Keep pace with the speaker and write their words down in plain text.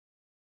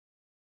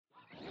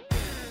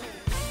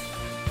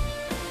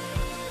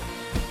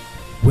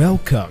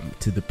Welcome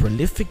to the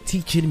prolific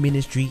teaching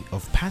ministry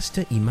of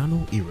Pastor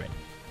Emmanuel Iren,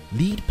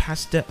 lead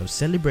pastor of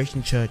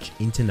Celebration Church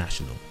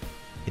International.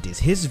 It is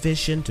his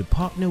vision to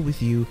partner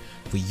with you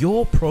for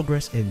your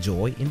progress and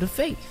joy in the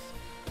faith.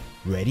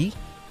 Ready,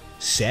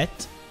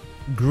 set,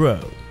 grow.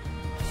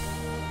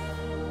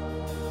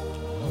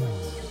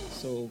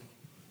 So,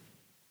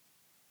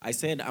 I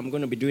said I'm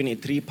going to be doing a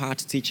 3-part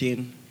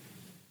teaching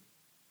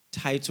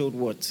titled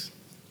what?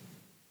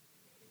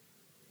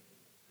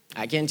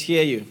 I can't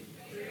hear you.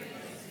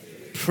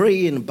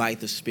 Praying by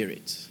the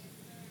Spirit.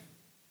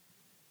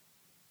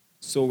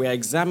 So we're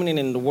examining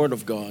in the Word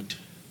of God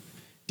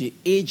the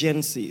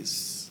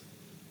agencies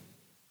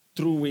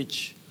through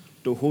which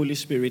the Holy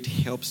Spirit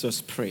helps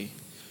us pray.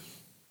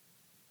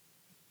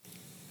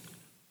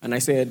 And I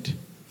said,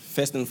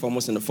 first and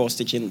foremost in the first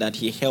teaching, that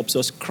He helps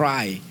us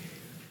cry,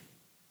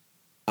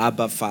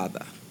 Abba,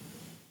 Father.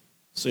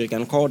 So you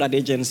can call that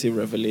agency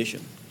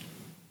revelation.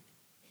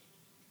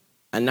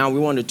 And now we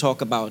want to talk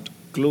about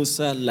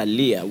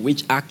glossolalia,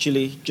 which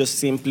actually just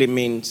simply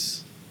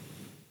means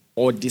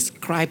or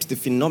describes the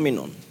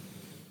phenomenon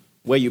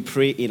where you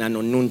pray in an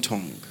unknown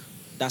tongue.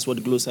 That's what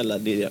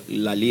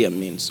glossolalia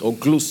means, or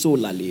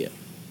glossolalia.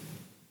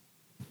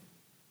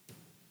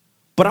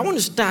 But I want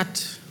to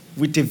start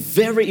with a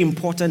very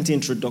important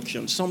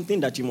introduction, something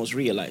that you must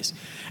realize.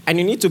 And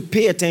you need to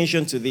pay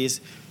attention to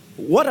this.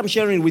 What I'm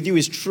sharing with you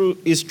is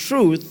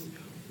truth,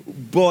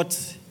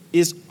 but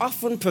is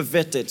often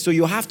perverted. So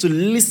you have to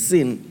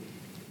listen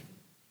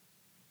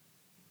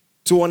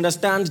to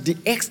understand the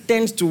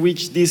extent to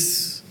which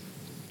this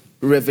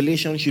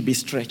revelation should be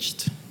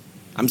stretched.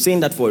 I'm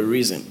saying that for a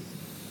reason.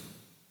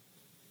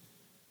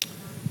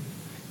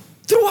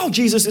 Throughout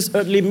Jesus'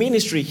 earthly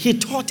ministry, he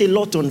taught a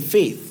lot on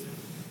faith.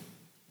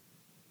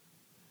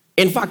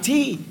 In fact,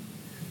 he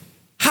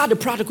had a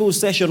practical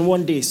session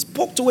one day,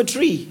 spoke to a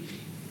tree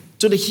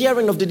to the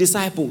hearing of the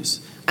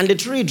disciples, and the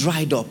tree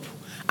dried up.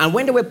 And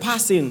when they were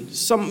passing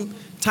some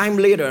time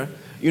later,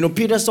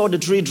 Peter saw the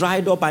tree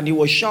dried up and he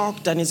was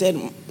shocked and he said,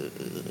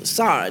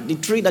 "Sir, the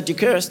tree that you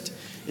cursed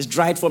is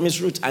dried from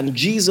its roots." And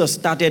Jesus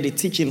started the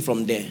teaching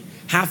from there.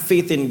 Have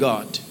faith in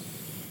God.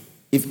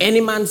 If any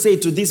man say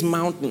to this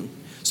mountain.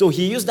 So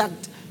he used that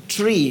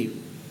tree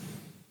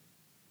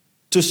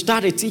to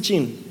start a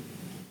teaching,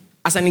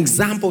 as an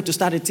example to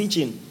start a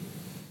teaching.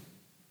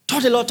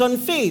 Taught a lot on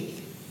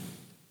faith.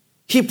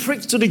 He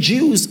preached to the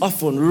Jews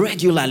often,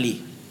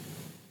 regularly.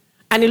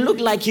 And it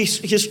looked like he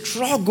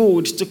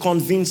struggled to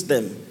convince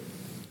them.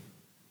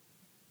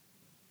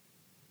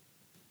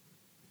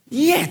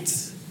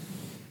 Yet,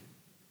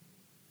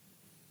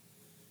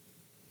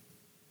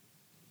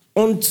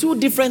 on 2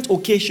 different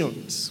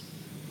occasions,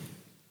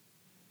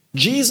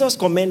 Jesus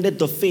commended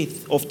the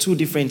faith of 2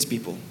 different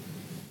people.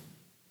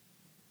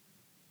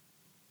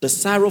 The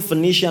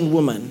Syrophoenician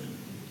woman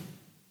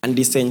and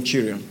the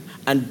centurion.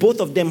 And both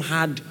of them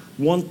had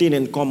one thing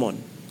in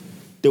common.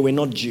 They were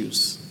not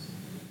Jews.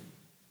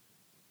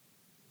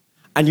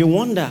 And you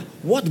wonder,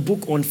 what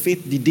book on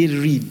faith did they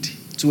read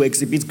to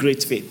exhibit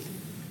great faith?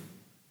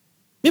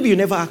 Maybe you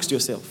never asked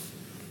yourself.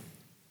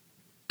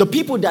 The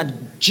people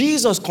that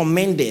Jesus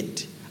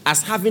commended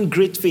as having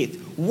great faith,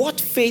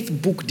 what faith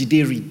book did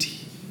they read?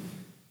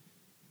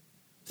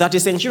 That a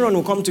centurion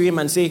will come to him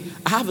and say,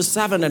 "I have a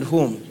servant at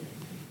home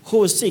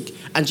who is sick."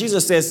 And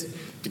Jesus says,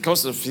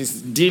 because of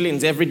his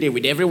dealings every day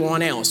with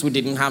everyone else who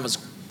didn't have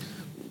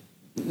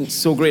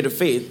so great a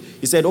faith,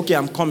 he said, "Okay,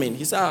 I'm coming."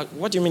 He said,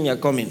 "What do you mean you're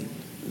coming?"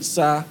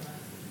 "Sir,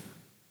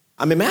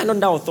 I'm a man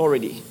under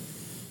authority.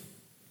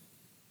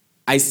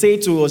 I say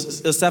to a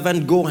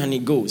servant, go, and he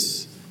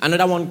goes.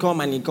 Another one,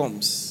 come, and he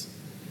comes.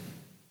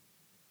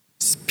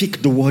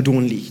 Speak the word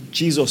only."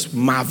 Jesus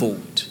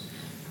marveled.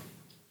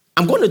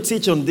 I'm going to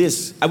teach on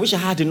this. I wish I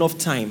had enough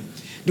time.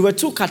 There were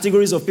 2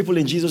 categories of people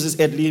in Jesus'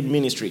 earthly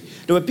ministry.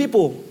 There were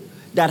people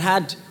that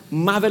had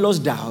marvelous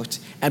doubt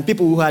and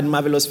people who had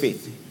marvelous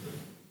faith.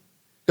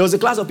 There was a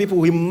class of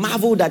people who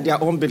marveled at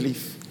their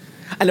unbelief.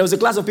 And there was a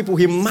class of people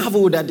who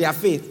marveled at their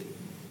faith.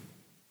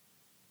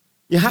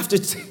 You have to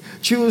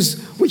choose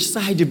which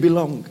side you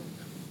belong.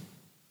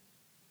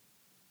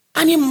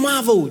 And he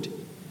marveled.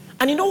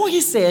 And you know what he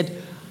said?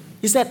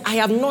 He said, "I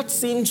have not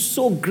seen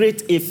so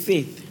great a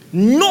faith.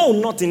 No,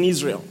 not in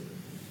Israel.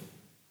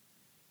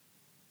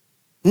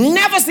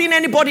 Never seen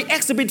anybody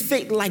exhibit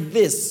faith like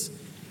this."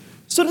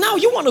 So now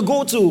you want to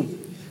go to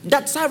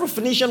that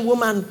Syrophoenician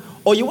woman,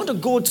 or you want to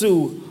go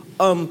to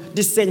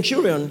the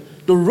centurion,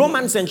 the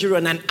Roman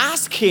centurion, and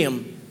ask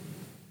him,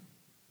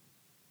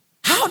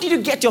 "How did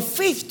you get your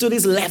faith to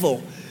this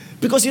level?"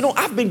 Because,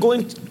 I've been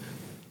going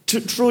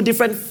through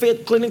different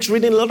faith clinics,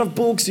 reading a lot of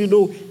books,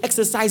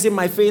 exercising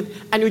my faith,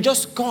 and you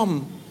just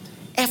come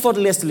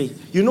effortlessly.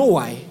 You know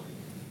why?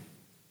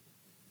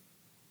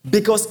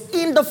 Because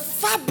in the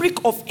fabric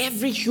of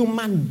every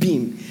human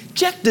being,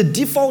 check the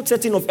default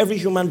setting of every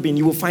human being,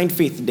 you will find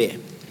faith there.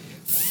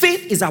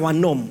 Faith is our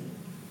norm.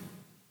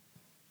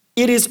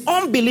 It is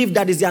unbelief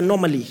that is the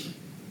anomaly.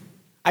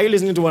 Are you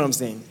listening to what I'm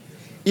saying?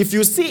 If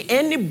you see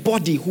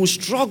anybody who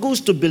struggles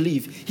to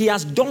believe, he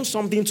has done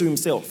something to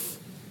himself.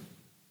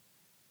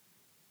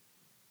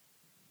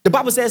 The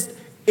Bible says,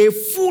 a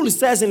fool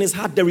says in his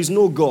heart there is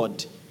no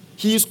God.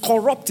 He is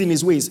corrupt in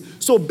his ways.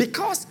 So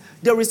because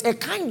there is a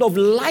kind of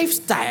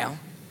lifestyle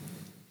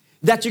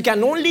that you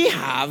can only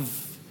have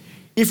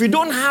if you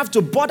don't have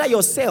to bother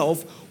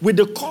yourself with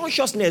the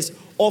consciousness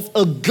of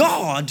a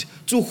God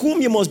to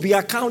whom you must be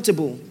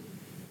accountable.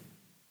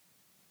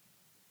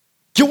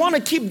 You want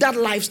to keep that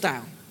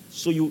lifestyle,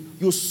 so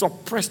you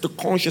suppress the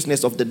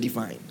consciousness of the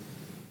divine.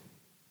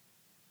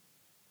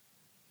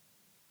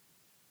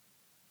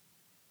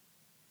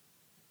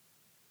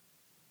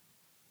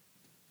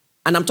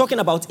 And I'm talking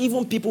about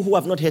even people who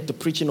have not heard the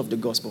preaching of the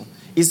gospel.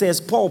 It says,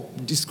 Paul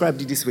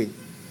described it this way.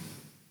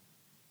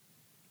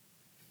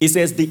 He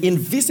says, the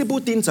invisible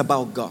things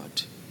about God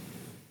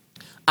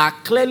are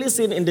clearly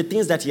seen in the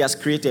things that he has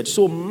created.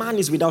 So man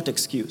is without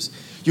excuse.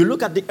 You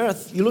look at the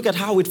earth, you look at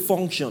how it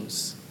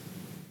functions.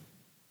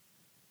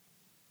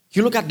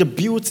 You look at the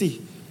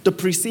beauty, the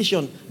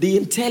precision, the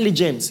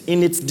intelligence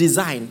in its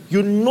design.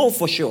 You know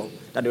for sure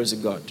that there is a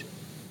God.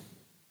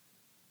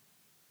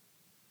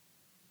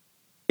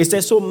 It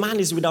says, so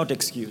man is without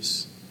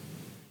excuse.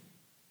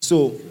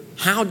 So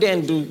how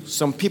then do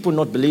some people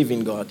not believe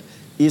in God?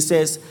 It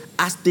says,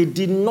 as they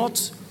did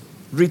not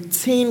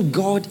retain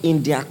God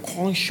in their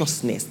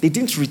consciousness. They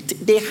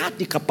had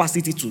the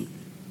capacity to,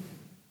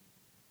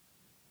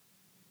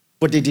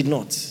 but they did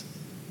not.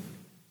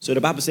 So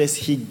the Bible says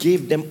he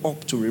gave them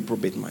up to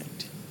reprobate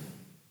mind.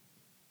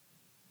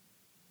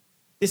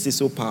 This is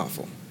so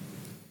powerful.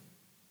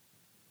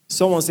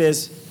 Someone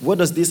says, what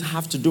does this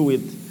have to do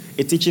with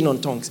a teaching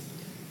on tongues?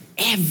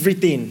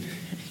 Everything.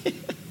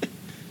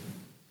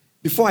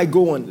 Before I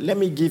go on, let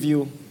me give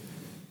you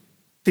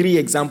 3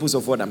 examples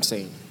of what I'm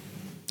saying.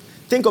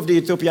 Think of the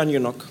Ethiopian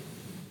eunuch.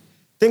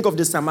 Think of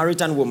the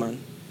Samaritan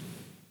woman.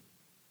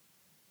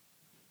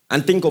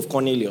 And think of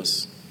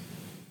Cornelius.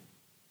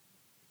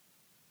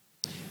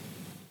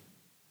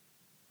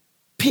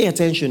 Pay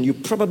attention. You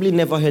probably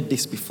never heard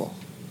this before.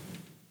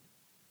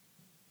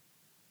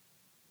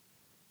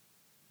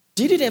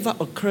 Did it ever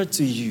occur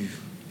to you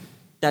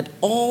that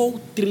all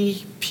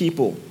 3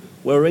 people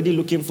were already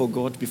looking for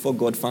God before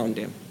God found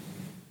them?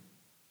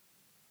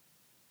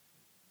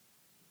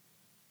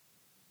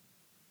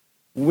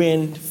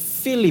 When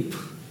Philip,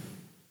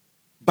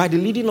 by the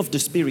leading of the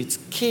Spirit,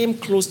 came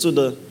close to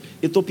the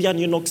Ethiopian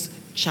eunuch's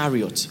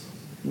chariot,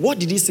 what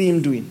did he see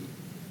him doing?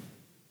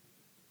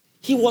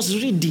 He was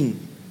reading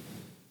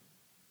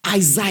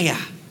Isaiah.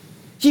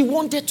 He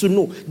wanted to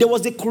know. There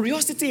was a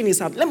curiosity in his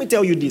heart. Let me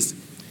tell you this.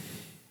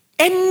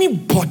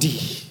 Anybody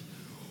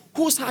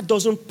whose heart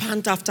doesn't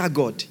pant after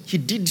God, he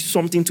did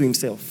something to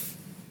himself.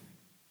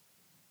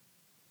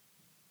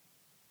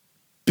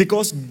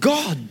 Because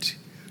God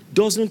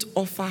doesn't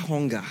offer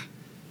hunger.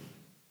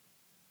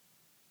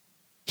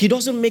 He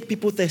doesn't make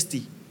people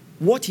thirsty.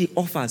 What he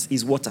offers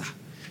is water.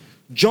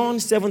 John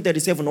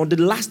 7:37, on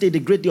the last day, the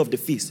great day of the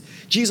feast,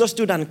 Jesus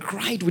stood and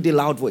cried with a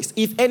loud voice,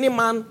 if any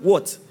man,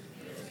 what?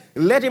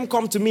 Let him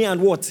come to me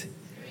and what?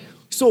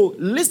 So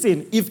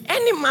listen, if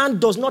any man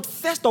does not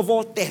first of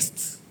all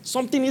thirst,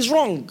 something is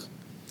wrong.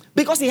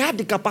 Because he had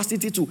the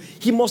capacity to,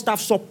 he must have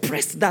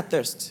suppressed that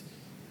thirst.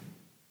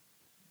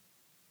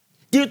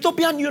 The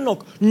Ethiopian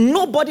eunuch,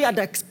 nobody had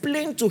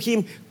explained to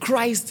him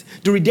Christ,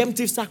 the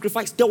redemptive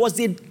sacrifice. There was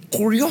a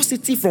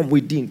curiosity from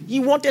within. He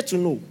wanted to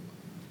know.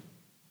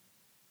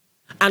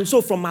 And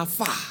so from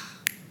afar,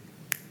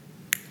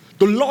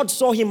 the Lord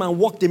saw him and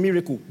worked a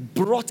miracle,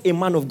 brought a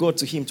man of God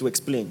to him to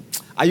explain.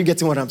 Are you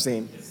getting what I'm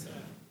saying? Yes, sir.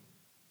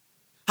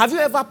 Have you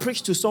ever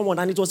preached to someone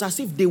and it was as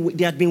if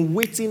they had been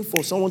waiting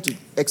for someone to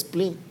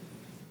explain?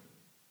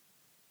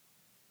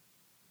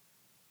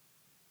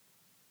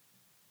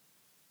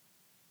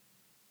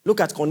 Look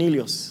at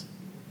Cornelius.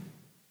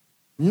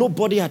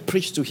 Nobody had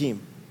preached to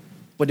him,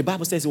 but the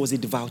Bible says he was a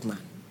devout man.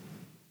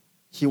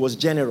 He was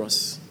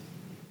generous.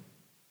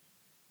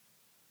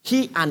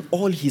 He and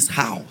all his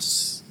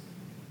house.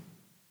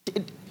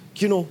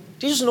 You know,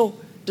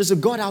 there's a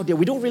God out there.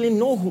 We don't really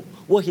know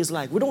what he's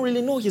like. We don't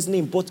really know his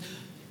name, but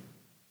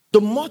the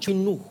much we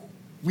know,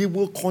 we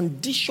will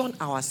condition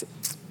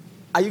ourselves.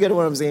 Are you getting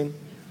what I'm saying?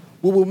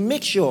 We will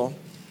make sure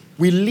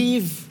we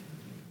live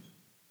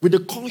with the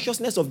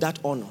consciousness of that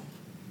honor.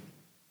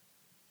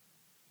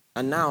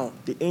 And now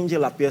the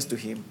angel appears to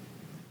him,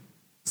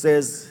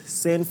 says,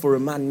 send for a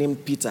man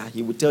named Peter.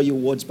 He will tell you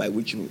words by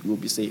which you will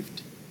be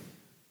saved.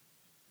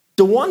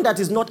 The one that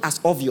is not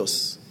as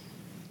obvious,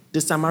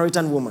 the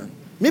Samaritan woman.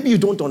 Maybe you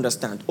don't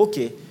understand.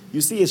 Okay, you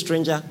see a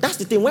stranger. That's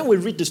the thing. When we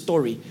read the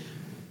story,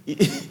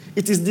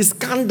 it is the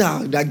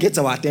scandal that gets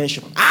our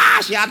attention.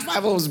 She had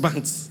 5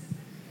 husbands.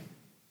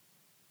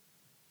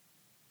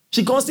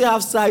 She can't still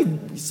have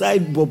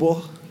side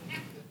bobo.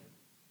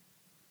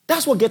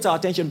 That's what gets our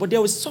attention. But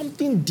there was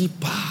something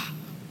deeper.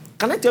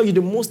 Can I tell you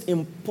the most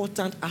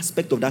important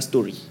aspect of that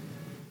story?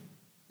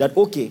 That,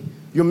 okay,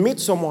 you meet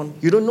someone,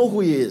 you don't know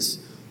who he is,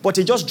 but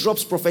he just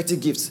drops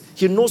prophetic gifts.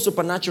 He knows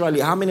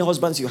supernaturally how many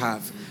husbands you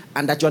have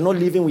and that you're not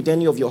living with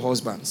any of your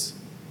husbands.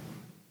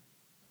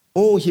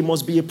 Oh, he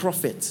must be a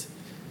prophet.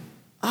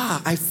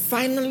 I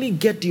finally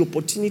get the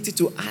opportunity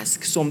to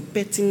ask some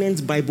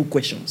pertinent Bible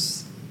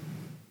questions.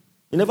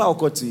 It never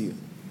occurred to you.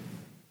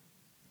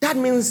 That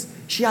means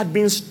she had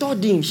been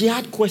studying, she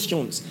had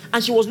questions,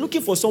 and she was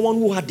looking for someone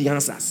who had the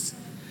answers.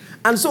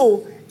 And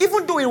so,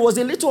 even though it was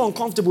a little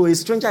uncomfortable, a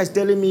stranger is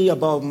telling me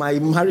about my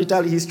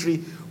marital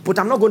history, but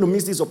I'm not going to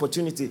miss this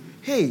opportunity.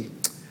 Hey,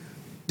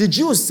 the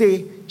Jews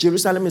say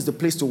Jerusalem is the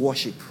place to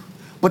worship,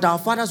 but our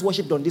fathers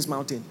worshipped on this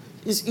mountain.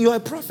 You're a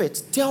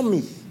prophet. Tell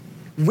me,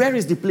 where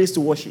is the place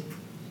to worship?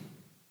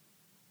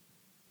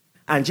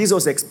 And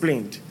Jesus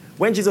explained.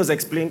 When Jesus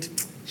explained,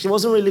 she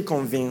wasn't really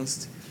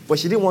convinced, but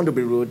she didn't want to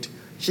be rude.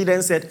 She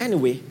then said,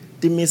 anyway,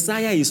 the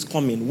Messiah is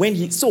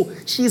coming. So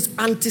she's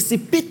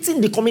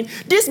anticipating the coming.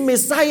 This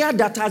Messiah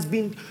that has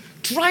been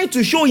trying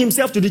to show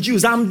himself to the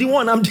Jews, I'm the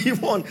one. And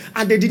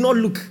they did not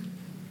look.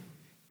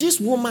 This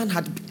woman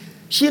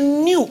she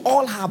knew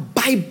all her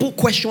Bible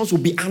questions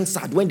would be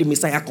answered when the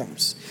Messiah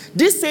comes.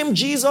 This same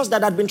Jesus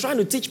that had been trying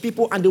to teach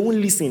people and they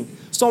wouldn't listen,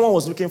 someone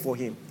was looking for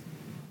him.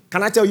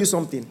 Can I tell you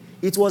something?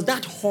 It was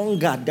that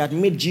hunger that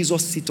made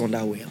Jesus sit on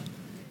that well.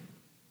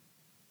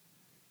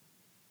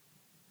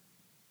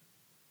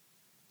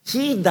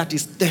 He that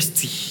is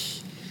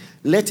thirsty,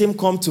 let him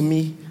come to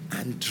me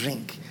and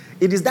drink.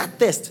 It is that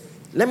thirst.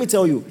 Let me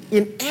tell you,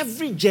 in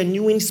every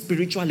genuine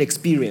spiritual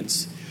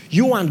experience,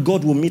 you and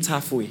God will meet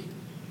halfway.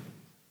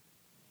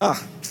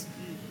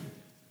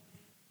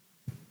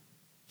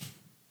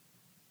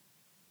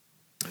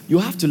 You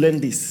have to learn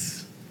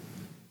this.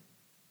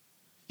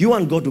 You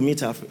and God will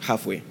meet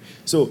halfway.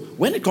 So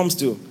when it comes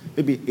to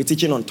maybe a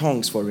teaching on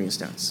tongues, for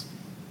instance,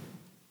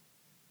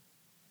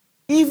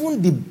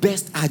 even the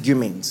best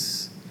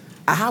arguments,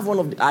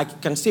 I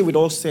can say with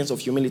all sense of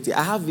humility,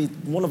 I have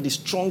one of the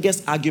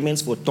strongest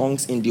arguments for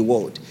tongues in the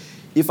world.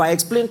 If I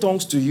explain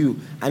tongues to you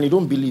and you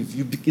don't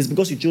believe, it's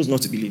because you chose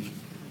not to believe.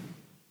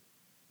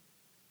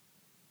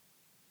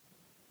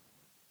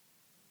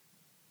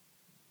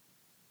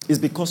 It's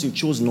because you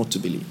chose not to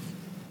believe.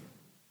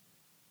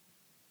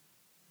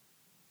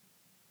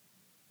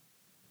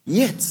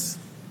 Yet,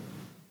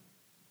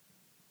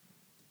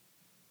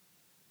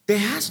 there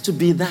has to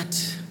be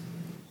that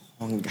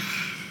hunger.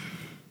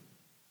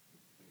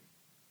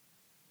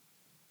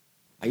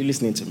 Are you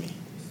listening to me?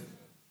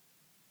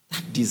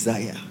 That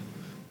desire.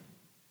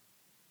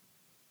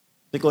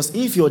 Because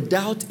if your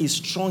doubt is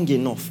strong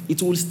enough,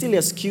 it will still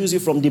excuse you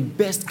from the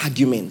best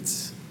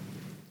arguments.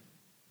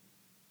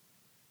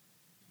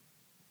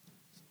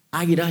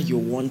 Either you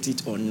want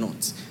it or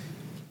not.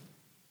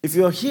 If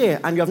you're here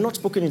and you have not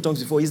spoken in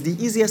tongues before, it's the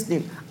easiest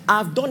thing.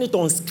 I've done it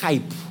on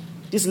Skype.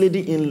 This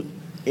lady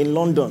in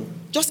London,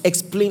 just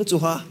explained to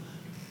her.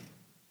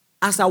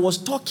 As I was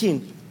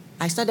talking,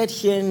 I started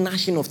hearing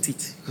gnashing of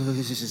teeth.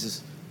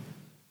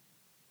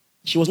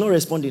 She was not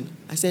responding.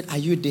 I said, are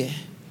you there?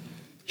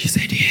 She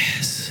said,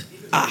 yes.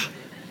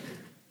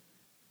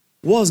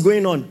 What's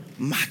going on?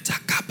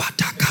 Matakabata.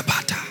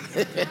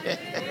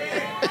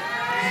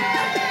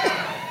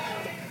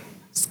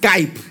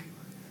 Skype.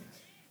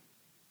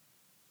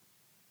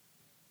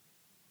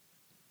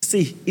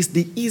 See, it's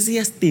the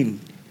easiest thing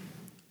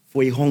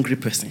for a hungry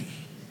person.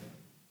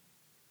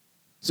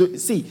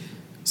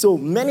 So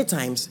many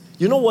times,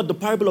 you know what the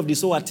parable of the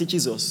sower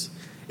teaches us?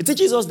 It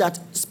teaches us that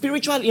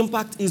spiritual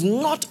impact is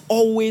not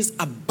always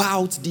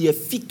about the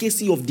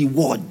efficacy of the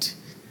word.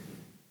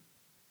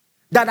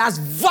 That as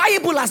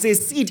viable as a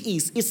seed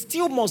is, it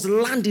still must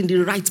land in the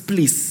right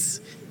place.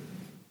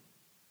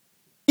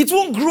 It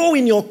won't grow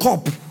in your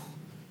cup.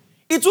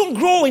 It won't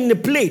grow in the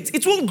plate.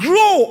 It won't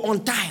grow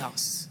on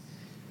tiles.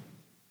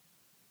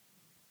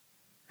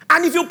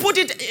 And if you put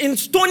it in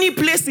stony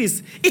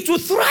places, it will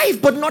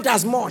thrive, but not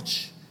as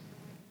much.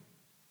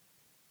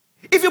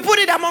 If you put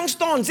it among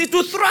stones, it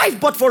will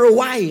thrive, but for a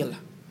while.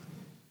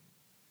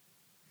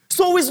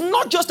 So it's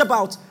not just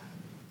about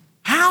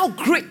how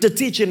great the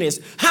teaching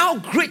is, how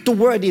great the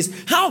word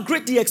is, how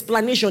great the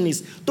explanation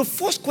is. The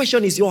first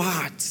question is your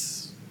heart.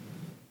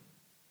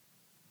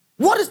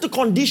 What is the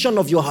condition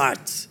of your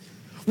heart?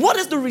 What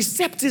is the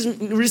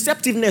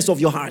receptiveness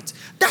of your heart?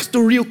 That's the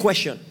real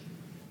question.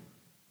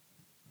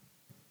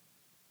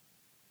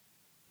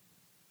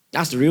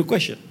 That's the real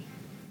question.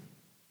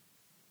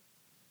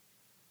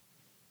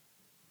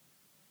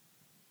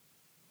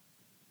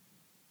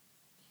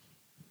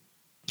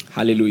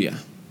 Hallelujah.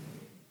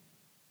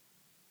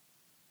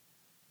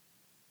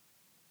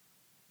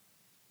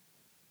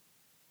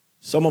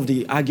 Some of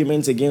the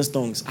arguments against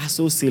tongues are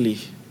so silly.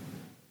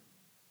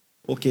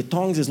 Okay,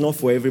 tongues is not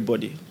for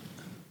everybody.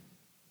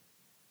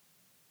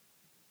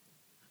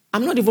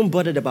 I'm not even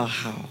bothered about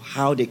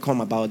how they come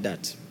about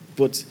that.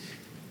 But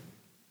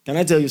can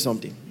I tell you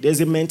something?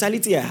 There's a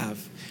mentality I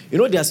have. You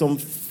know, there are some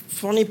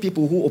funny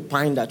people who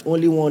opine that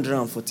only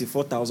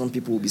 144,000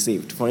 people will be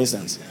saved, for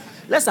instance.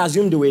 Let's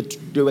assume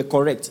they were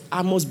correct.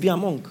 I must be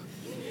among.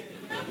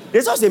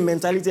 There's just a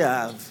mentality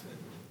I have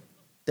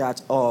that,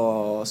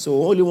 so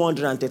only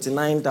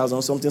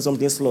 139,000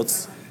 something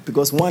slots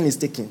because one is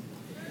taken.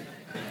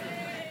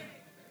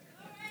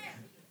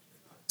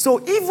 So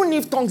even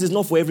if tongues is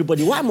not for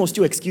everybody, why must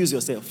you excuse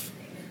yourself?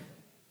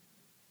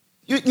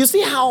 You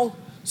see how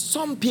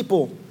some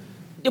people,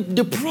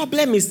 the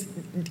problem is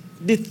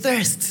the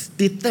thirst.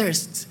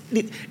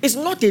 It's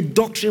not a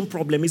doctrine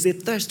problem, it's a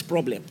thirst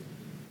problem.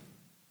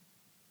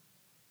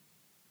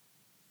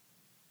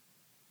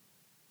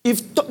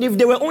 If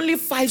there were only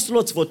 5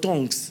 slots for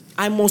tongues,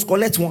 I must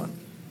collect one.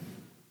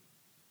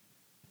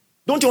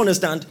 Don't you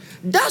understand?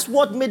 That's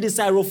what made the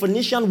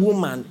Syrophoenician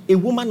woman a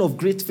woman of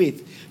great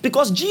faith.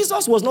 Because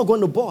Jesus was not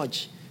going to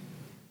budge.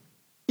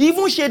 He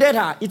even shaded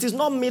her. It is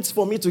not meat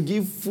for me to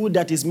give food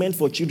that is meant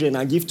for children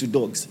and give to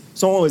dogs.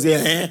 Someone will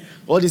say,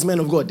 all these men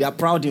of God, they are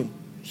proud of him.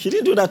 He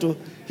didn't do that.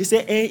 He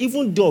said,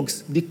 even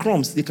dogs, the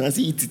crumbs, they can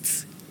eat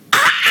it.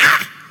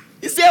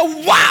 He said,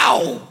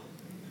 wow.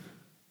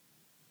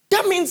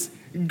 That means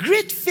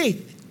great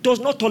faith does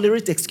not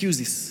tolerate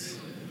excuses.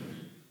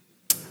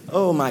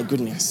 Oh my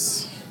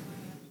goodness.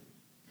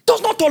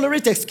 Does not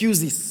tolerate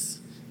excuses.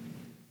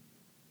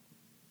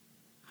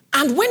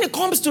 And when it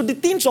comes to the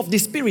things of the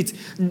Spirit,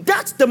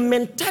 that's the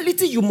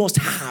mentality you must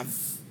have.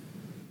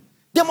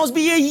 There must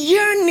be a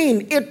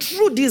yearning, a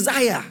true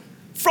desire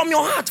from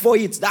your heart for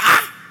it.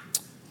 That,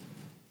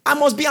 I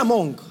must be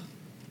among.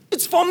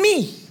 It's for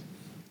me.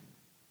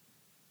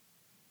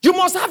 You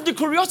must have the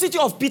curiosity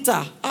of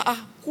Peter.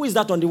 Who is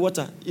that on the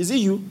water? Is it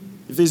you?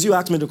 If it's you,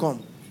 ask me to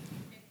come.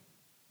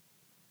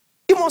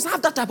 You must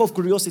have that type of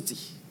curiosity.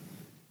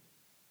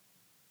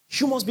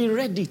 You must be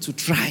ready to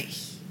try.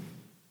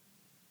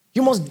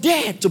 You must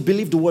dare to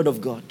believe the word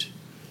of God. Do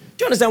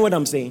you understand what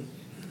I'm saying?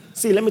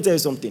 See, let me tell you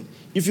something.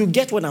 If you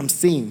get what I'm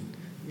saying,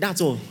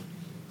 that's all.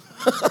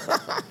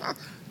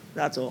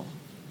 That's all.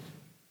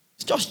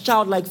 It's just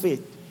childlike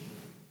faith.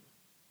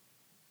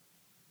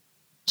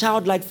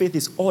 Childlike faith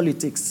is all it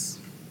takes.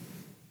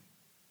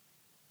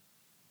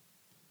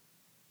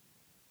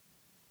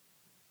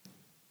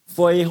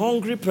 For a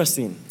hungry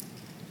person,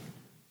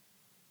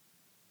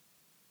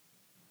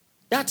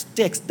 that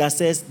text that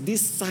says,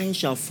 "This sign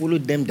shall follow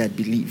them that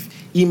believe.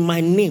 In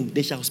my name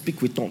they shall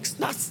speak with tongues."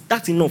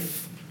 That's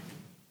enough.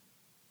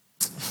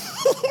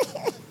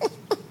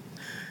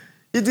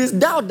 It is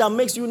doubt that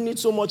makes you need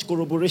so much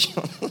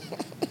corroboration.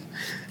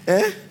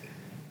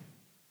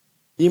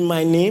 In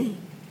my name?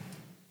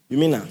 You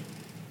mean that?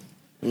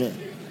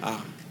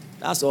 Yeah.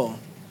 That's all.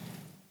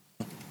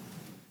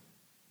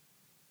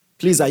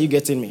 Please, are you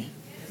getting me?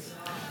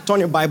 Turn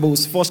your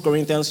Bibles, 1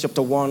 Corinthians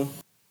chapter 1.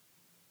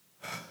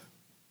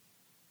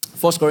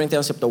 1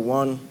 Corinthians chapter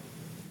 1,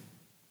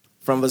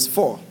 from verse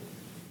 4.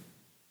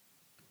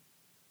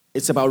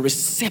 It's about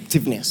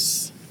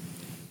receptiveness.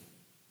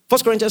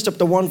 1 Corinthians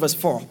chapter 1, verse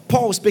 4.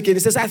 Paul speaking, he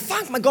says, "I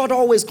thank my God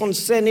always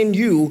concerning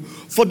you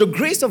for the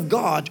grace of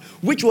God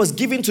which was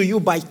given to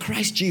you by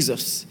Christ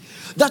Jesus,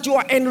 that you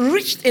are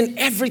enriched in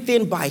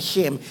everything by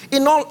him,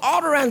 in all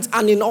utterance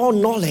and in all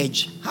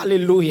knowledge."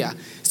 Hallelujah.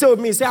 Say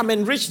with me, say, I'm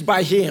enriched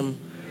by him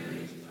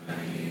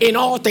in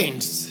all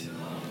things.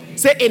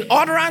 Say, in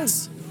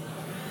utterance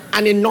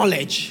and in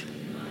knowledge.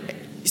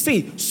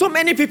 See, so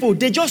many people,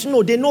 they just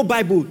know, they know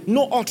Bible,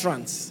 no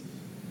utterance.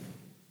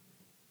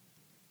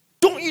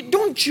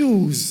 Don't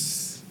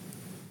choose.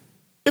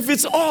 If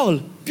it's all,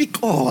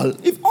 pick all.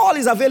 If all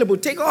is available,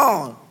 take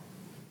all.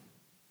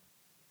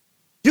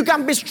 You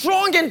can be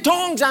strong in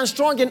tongues and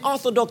strong in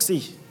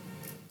orthodoxy.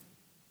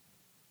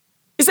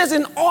 It says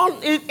in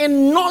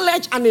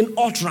knowledge and in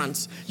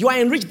utterance, you are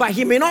enriched by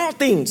him in all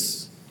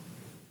things.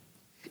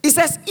 It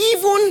says,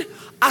 even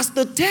as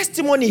the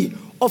testimony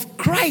of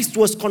Christ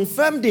was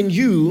confirmed in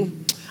you.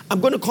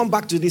 I'm going to come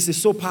back to this. It's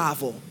so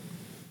powerful.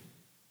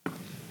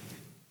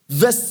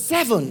 Verse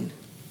 7.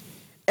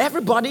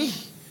 Everybody,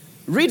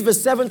 read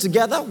verse 7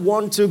 together.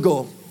 1, 2,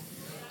 go.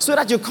 So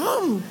that you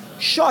come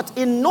short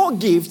in no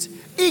gift,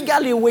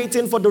 eagerly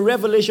waiting for the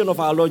revelation of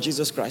our Lord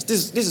Jesus Christ.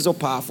 This is so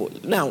powerful.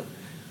 Now,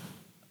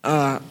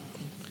 I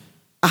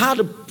had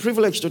the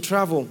privilege to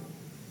travel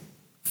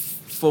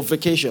for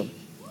vacation.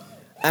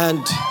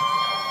 And,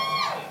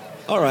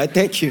 all right,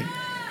 thank you.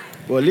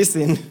 Well,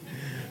 listen,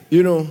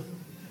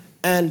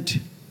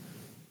 and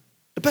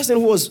the person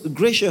who was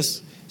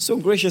gracious, so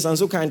gracious and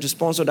so kind to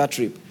sponsor that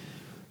trip,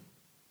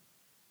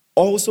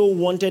 also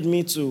wanted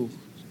me to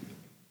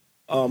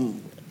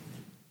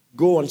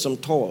go on some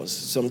tours,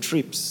 some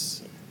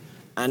trips.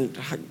 And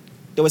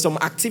there were some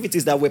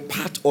activities that were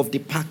part of the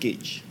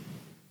package.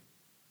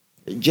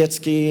 Jet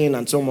skiing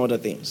and some other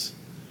things.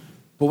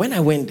 But when I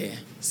went there,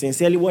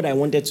 sincerely what I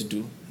wanted to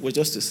do was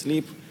just to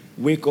sleep,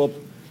 wake up,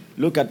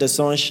 look at the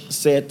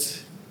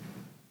sunset,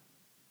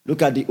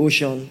 look at the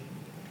ocean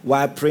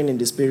while praying in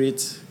the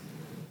spirit,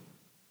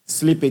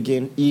 sleep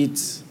again,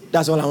 eat.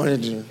 That's all I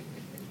wanted to do.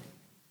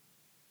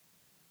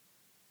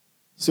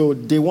 So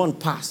day 1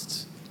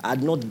 passed. I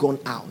had not gone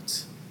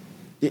out.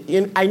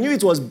 I knew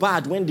it was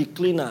bad when the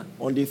cleaner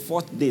on the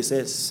 4th day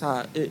said,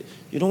 "Sir,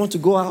 you don't want to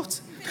go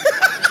out?"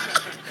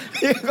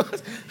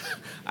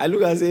 I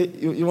look and say,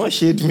 you want to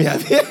shade me?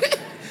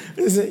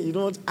 He said, "You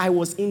know what? I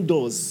was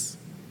indoors.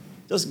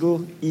 Just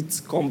go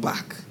eat, come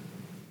back."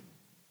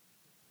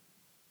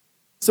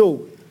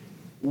 So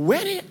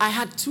when I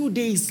had 2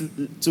 days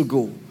to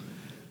go,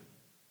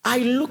 I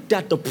looked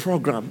at the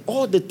program,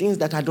 all the things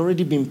that had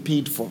already been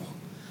paid for,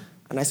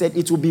 and I said,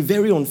 it would be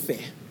very unfair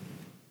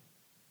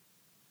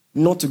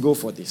not to go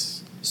for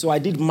this. So I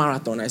did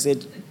marathon. I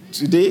said,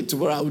 today,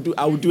 tomorrow,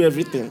 I will do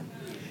everything.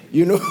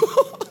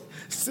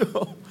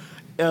 So,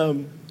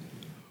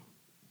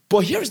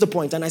 but here's the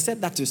point, and I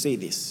said that to say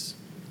this.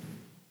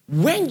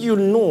 When you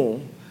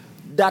know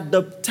that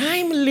the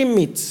time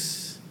limit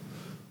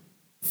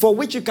for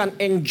which you can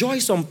enjoy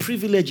some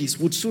privileges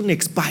would soon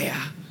expire,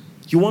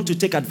 you want to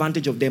take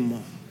advantage of them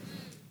more.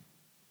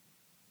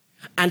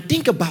 And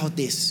think about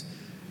this.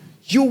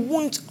 You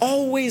won't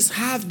always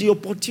have the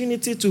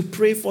opportunity to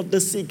pray for the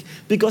sick,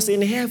 because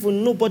in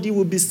heaven, nobody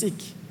will be sick.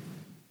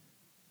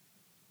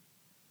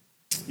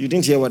 You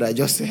didn't hear what I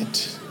just said.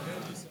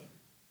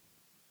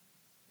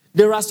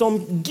 There are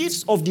some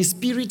gifts of the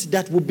Spirit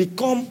that will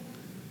become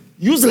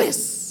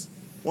useless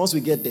once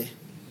we get there.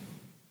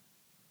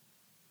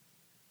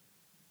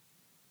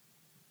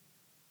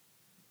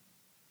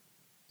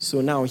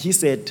 So now he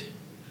said,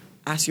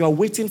 as you are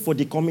waiting for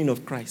the coming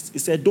of Christ, he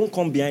said, don't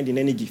come behind in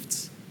any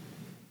gifts.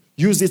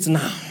 Use it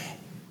now.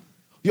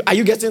 Are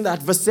you getting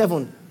that? Verse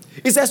 7.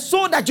 It says,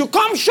 so that you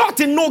come short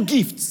in no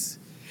gifts,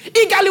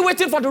 eagerly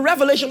waiting for the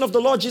revelation of the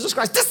Lord Jesus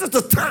Christ. This is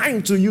the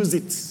time to use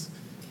it.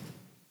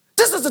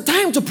 This is the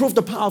time to prove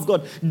the power of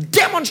God.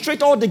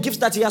 Demonstrate all the gifts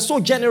that he has so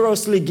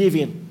generously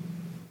given.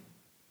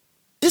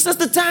 This is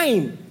the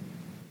time.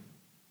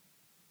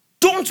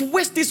 Don't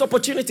waste this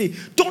opportunity.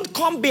 Don't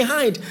come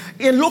behind.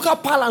 In local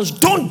parlance,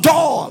 don't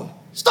dull.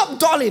 Stop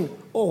dulling.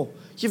 Oh,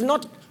 you've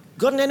not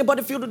gotten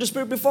anybody filled with the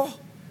Spirit before?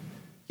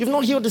 You've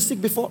not healed the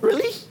sick before?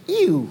 Really?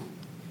 You.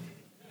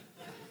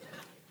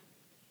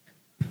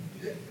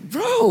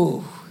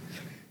 Bro,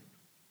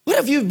 what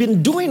have you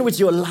been doing with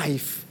your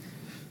life?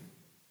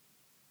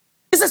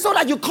 It says so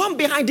that you come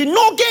behind in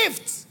no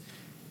gifts,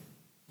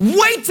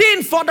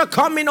 waiting for the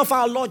coming of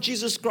our Lord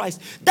Jesus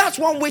Christ. That's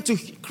one way to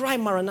cry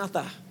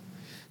Maranatha.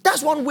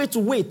 That's one way to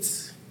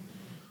wait,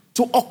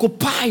 to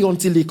occupy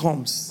until he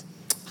comes.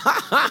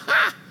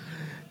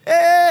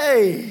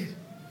 Hey!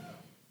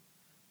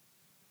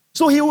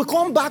 So he will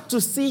come back to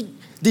see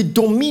the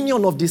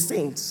dominion of the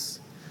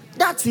saints.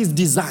 That's his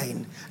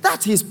design.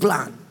 That's his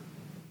plan.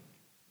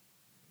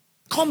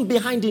 Come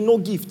behind in no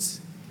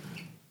gifts.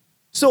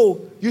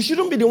 So you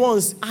shouldn't be the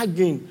ones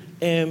arguing,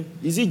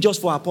 is it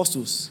just for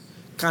apostles?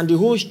 Can the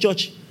whole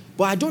church?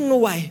 But I don't know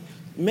why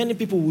many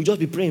people will just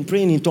be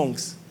praying in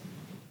tongues.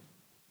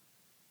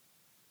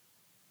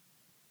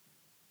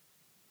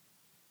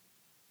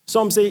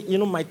 Some say,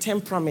 my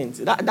temperament.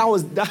 That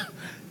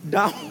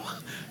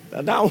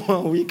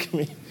one weak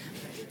me.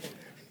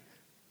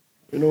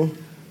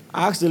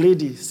 I asked the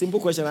lady,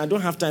 simple question. I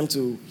don't have time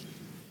to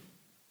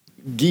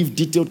give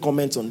detailed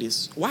comments on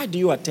this. Why do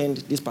you attend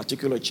this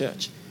particular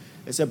church?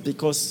 I said,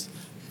 because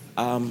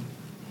I'm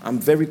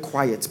very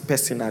quiet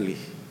personally.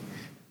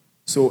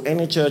 So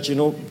any church,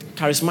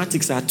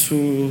 charismatics are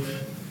too...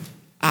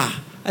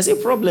 I say,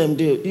 problem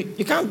there.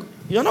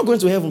 You're not going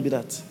to heaven with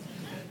that.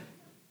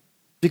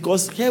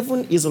 Because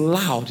heaven is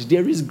loud.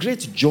 There is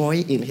great joy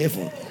in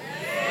heaven.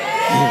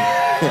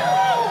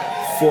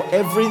 For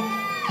every...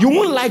 You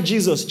won't like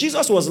Jesus.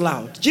 Jesus was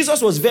loud.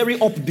 Jesus was very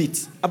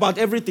upbeat about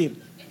everything.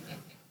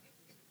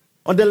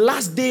 On the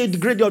last day, the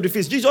great day of the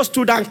feast, Jesus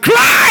stood and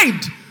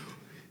cried.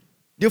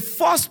 The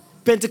first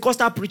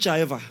Pentecostal preacher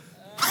ever.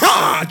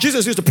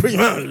 Jesus used to preach.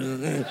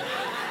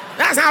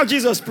 That's how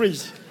Jesus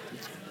preached.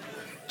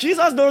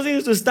 Jesus doesn't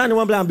used to stand in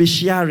one place and be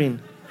sharing.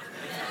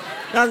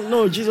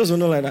 No, Jesus was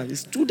not like that. He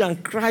stood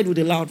and cried with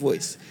a loud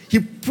voice. He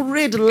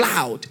prayed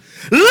loud.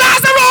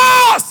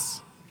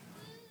 Lazarus!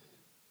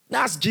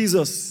 That's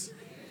Jesus.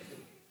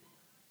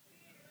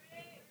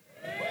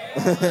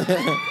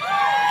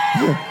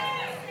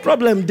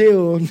 Problem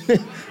there.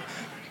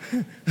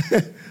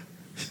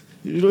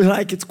 You don't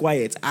like it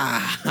quiet.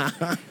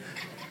 I'm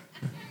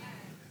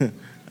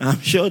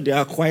sure there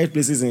are quiet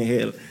places in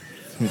hell.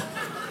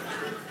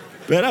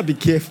 Better be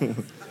careful.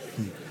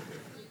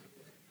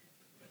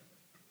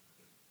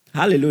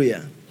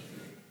 Hallelujah.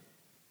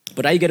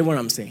 But are you getting what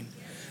I'm saying?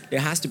 There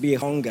has to be a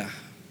hunger.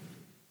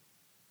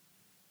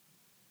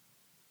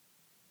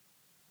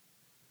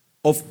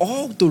 Of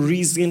all the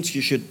reasons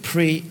you should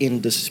pray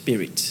in the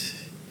Spirit,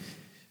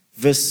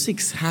 verse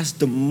 6 has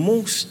the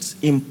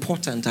most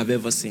important I've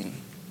ever seen.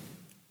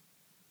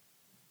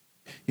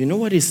 You know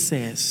what it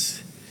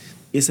says?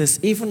 It says,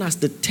 even as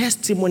the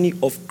testimony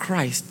of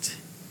Christ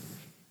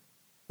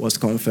was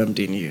confirmed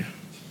in you.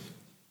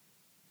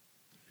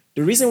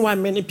 The reason why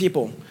many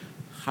people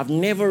have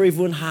never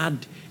even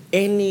had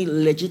any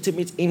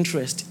legitimate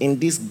interest in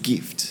this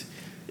gift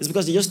is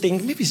because they just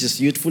think maybe it's just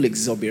youthful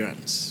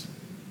exuberance.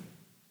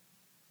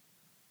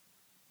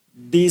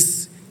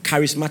 These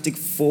charismatic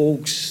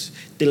folks,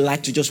 they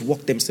like to just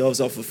walk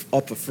themselves up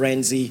a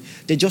frenzy.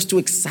 They're just too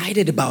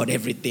excited about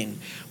everything.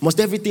 Must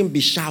everything be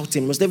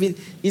shouting?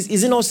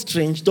 Is it not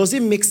strange? Does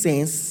it make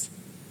sense?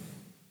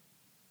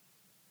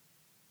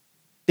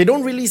 They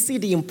don't really see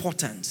the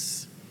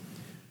importance.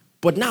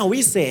 But now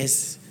he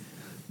says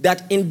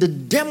that in the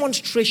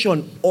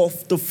demonstration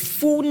of the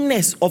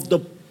fullness of the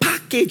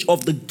package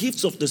of the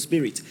gifts of the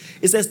Spirit,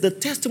 it says the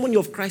testimony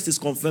of Christ is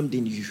confirmed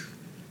in you.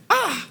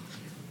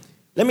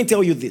 Let me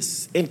tell you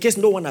this, in case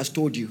no one has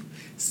told you.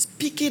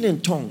 Speaking in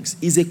tongues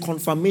is a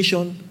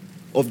confirmation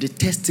of the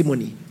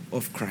testimony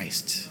of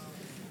Christ.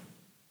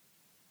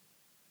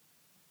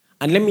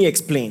 And let me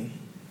explain.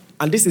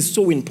 And this is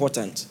so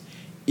important.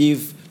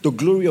 If the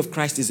glory of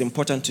Christ is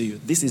important to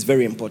you, this is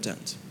very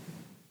important.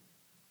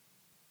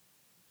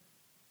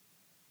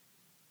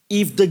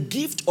 If the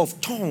gift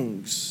of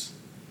tongues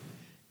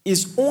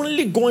is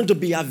only going to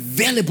be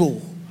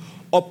available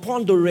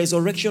upon the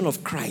resurrection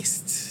of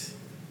Christ,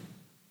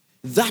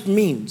 that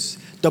means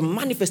the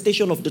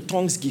manifestation of the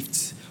tongues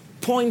gifts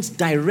points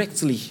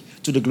directly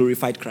to the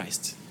glorified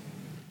Christ.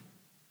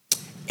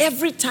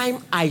 Every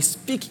time I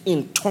speak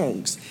in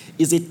tongues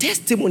is a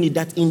testimony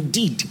that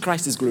indeed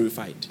Christ is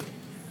glorified.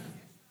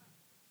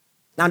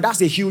 Now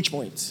that's a huge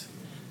point.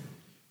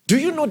 Do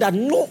you know that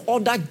no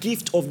other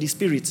gift of the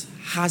Spirit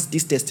has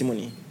this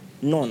testimony?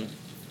 None.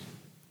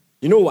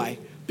 You know why?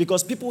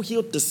 Because people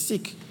healed the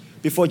sick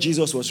before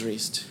Jesus was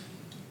raised.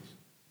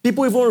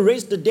 People even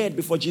raised the dead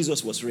before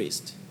Jesus was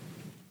raised.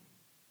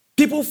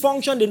 People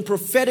functioned in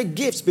prophetic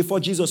gifts before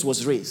Jesus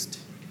was raised.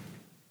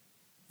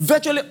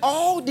 Virtually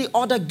all the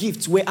other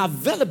gifts were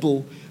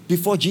available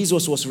before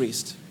Jesus was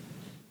raised.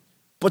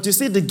 But you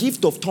see, the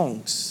gift of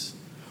tongues,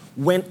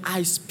 when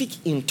I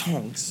speak in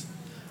tongues,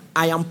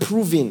 I am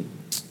proving.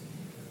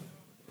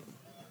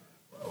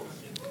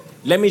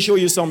 Let me show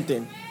you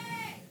something.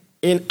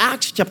 In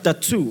Acts chapter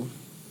 2.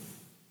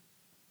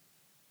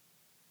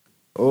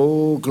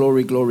 Oh,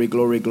 glory, glory,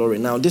 glory, glory.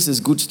 Now, this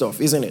is good stuff,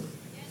 isn't it?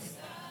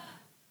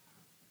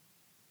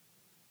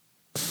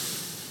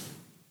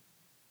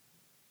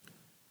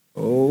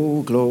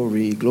 Oh,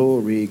 glory,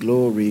 glory,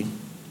 glory.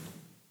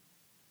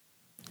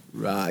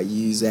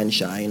 Rise and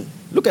shine.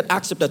 Look at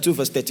Acts chapter 2,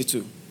 verse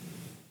 32.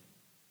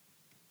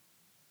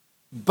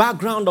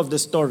 Background of the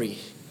story.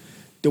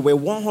 There were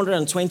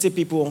 120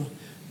 people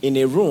in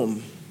a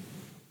room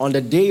on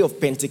the day of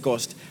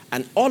Pentecost,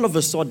 and all of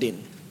a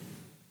sudden,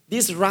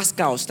 these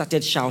rascals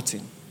started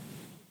shouting.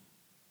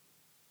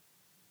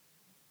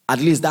 At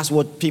least that's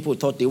what people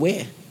thought they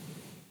were.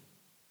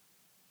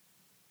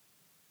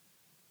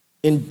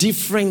 In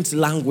different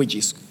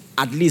languages.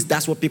 At least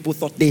that's what people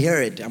thought they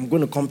heard. I'm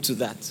going to come to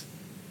that.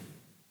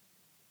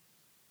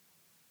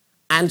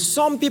 And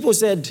some people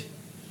said,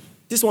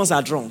 these ones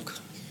are drunk.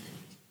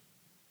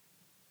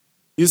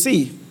 You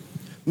see,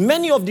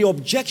 many of the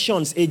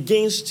objections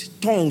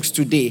against tongues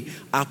today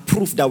are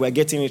proof that we're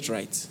getting it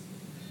right.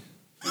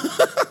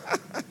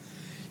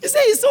 You say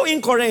it's so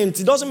incoherent.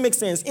 It doesn't make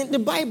sense. In the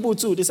Bible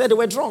too, they said they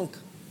were drunk.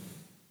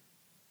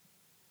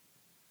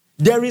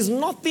 There is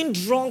nothing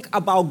drunk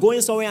about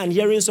going somewhere and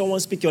hearing someone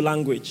speak your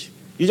language.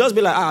 You just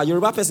be like,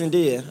 Yoruba person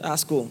there.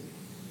 That's cool.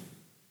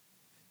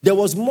 There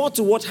was more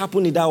to what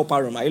happened in that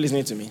upper room. Are you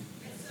listening to me?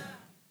 Yes, sir.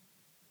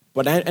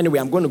 But anyway,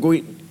 I'm going to go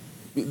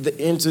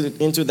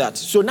into that.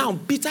 So now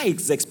Peter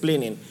is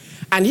explaining.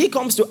 And he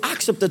comes to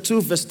Acts chapter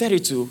 2, verse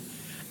 32.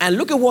 And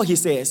look at what he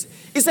says.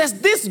 He says,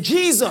 this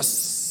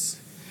Jesus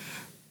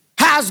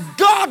has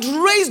God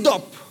raised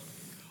up,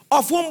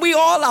 of whom we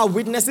all are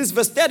witnesses.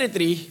 Verse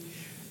 33.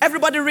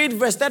 Everybody read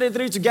verse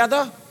 33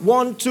 together.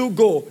 1, 2,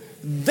 go.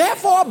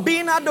 Therefore,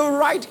 being at the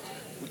right,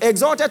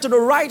 exalted to the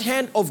right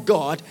hand of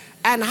God,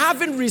 and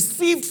having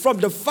received from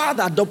the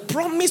Father the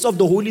promise of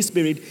the Holy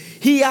Spirit,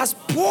 he has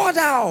poured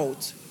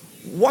out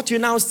what you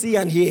now see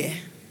and hear.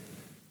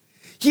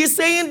 He's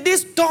saying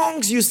these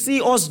tongues you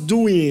see us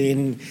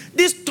doing,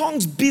 this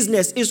tongues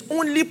business is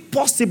only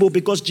possible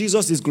because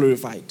Jesus is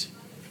glorified.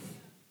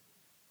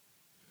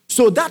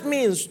 So that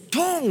means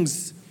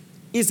tongues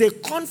is a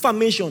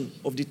confirmation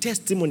of the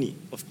testimony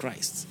of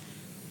Christ.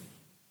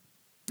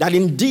 That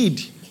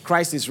indeed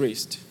Christ is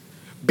raised.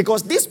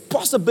 Because this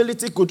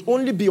possibility could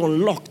only be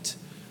unlocked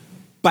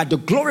by the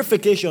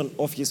glorification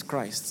of his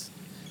Christ.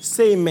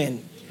 Say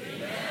amen.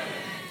 Amen.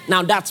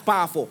 Now that's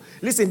powerful.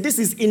 Listen, this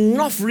is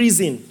enough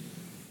reason.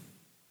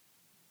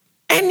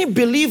 Any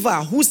believer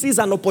who sees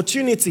an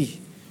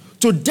opportunity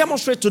to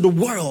demonstrate to the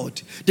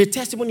world the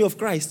testimony of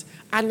Christ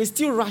and is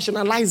still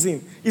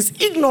rationalizing is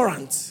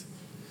ignorant.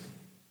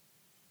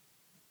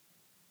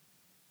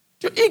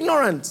 You're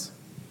ignorant.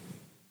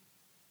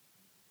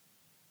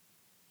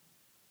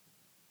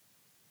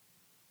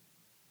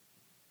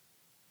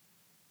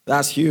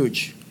 That's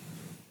huge.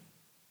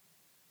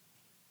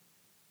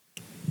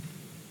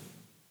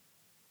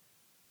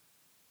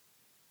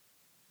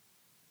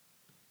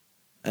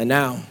 And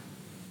now,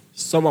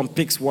 someone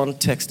picks one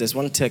text. There's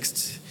one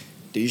text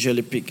they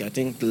usually pick. I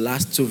think the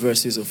last 2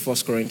 verses of 1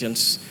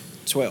 Corinthians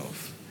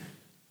 12.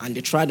 And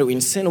they try to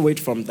insinuate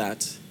from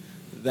that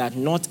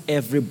not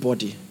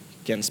everybody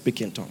can speak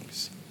in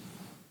tongues.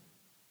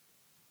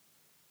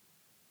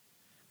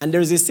 And there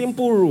is a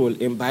simple rule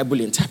in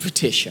Bible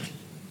interpretation.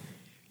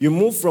 You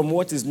move from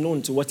what is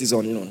known to what is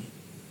unknown.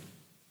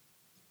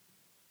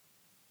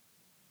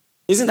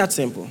 Isn't that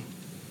simple?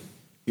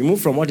 You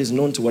move from what is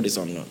known to what is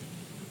unknown.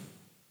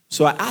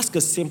 So I ask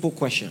a simple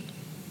question.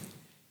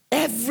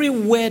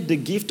 Everywhere the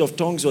gift of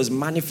tongues was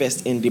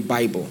manifest in the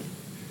Bible,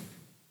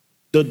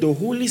 Did the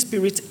Holy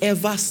Spirit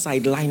ever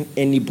sideline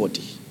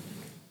anybody?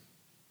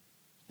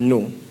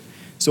 No.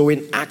 So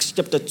in Acts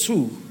chapter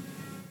 2,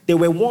 there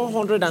were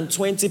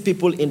 120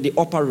 people in the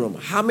upper room.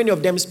 How many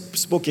of them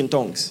spoke in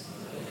tongues?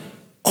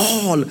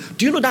 All.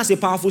 Do you know that's a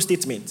powerful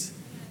statement?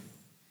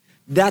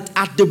 That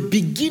at the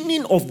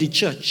beginning of the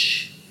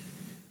church,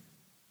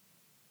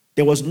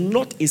 there was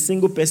not a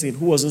single person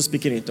who wasn't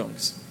speaking in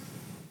tongues.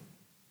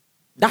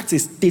 That's a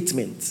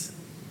statement.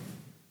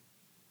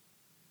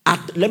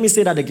 Let me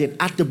say that again.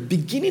 At the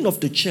beginning of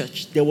the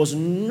church, there was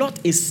not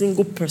a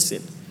single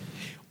person.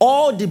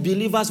 All the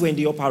believers were in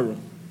the upper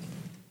room.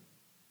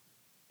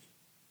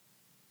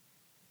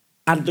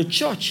 And the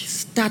church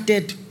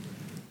started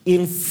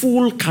in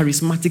full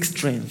charismatic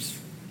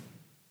strength.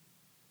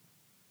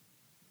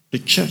 The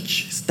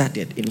church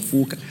started in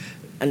full.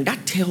 And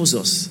that tells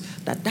us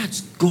that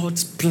that's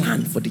God's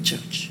plan for the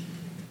church.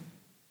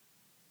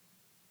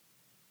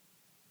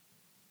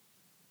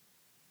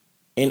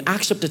 In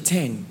Acts chapter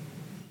 10,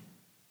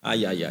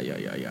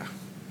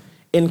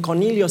 in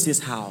Cornelius'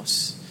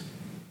 house,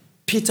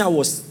 Peter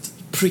was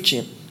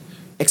preaching,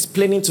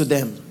 explaining to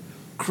them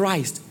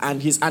Christ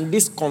and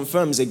this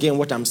confirms again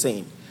what I'm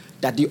saying,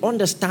 that the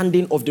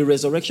understanding of the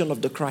resurrection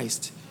of the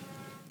Christ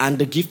and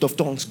the gift of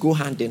tongues go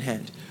hand in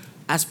hand.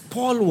 As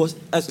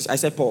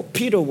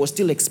Peter was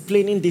still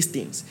explaining these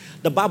things,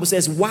 the Bible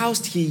says,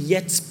 whilst he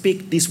yet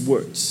spake these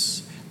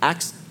words,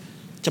 Acts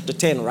chapter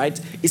 10, right?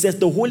 It says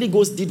the Holy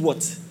Ghost did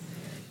what?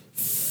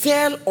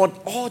 Fell on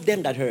all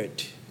them that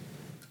heard.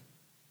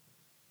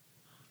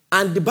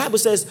 And the Bible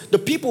says the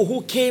people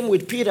who came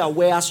with Peter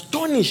were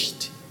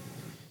astonished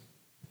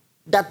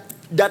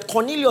that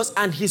Cornelius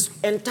and his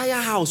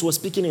entire house was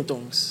speaking in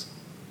tongues.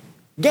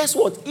 Guess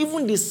what?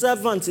 Even the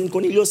servants in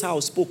Cornelius'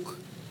 house spoke.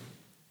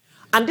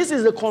 And this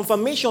is the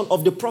confirmation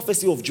of the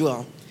prophecy of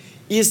Joel.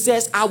 He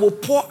says, I will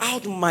pour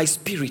out my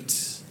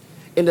spirit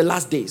in the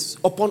last days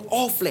upon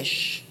all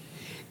flesh.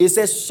 It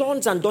says,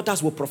 sons and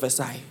daughters will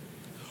prophesy.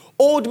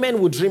 Old men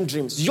will dream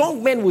dreams.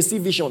 Young men will see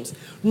visions.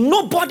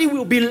 Nobody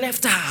will be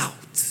left out.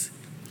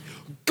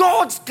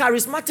 God's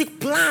charismatic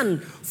plan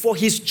for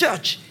his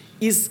church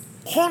is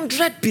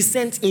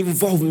 100%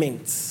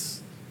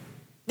 involvement.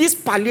 This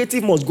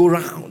palliative must go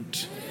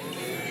round.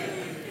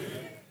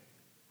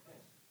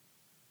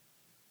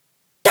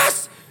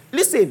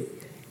 Listen,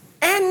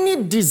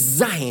 any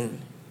design,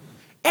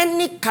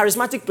 any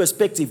charismatic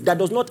perspective that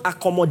does not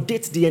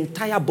accommodate the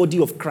entire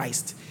body of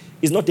Christ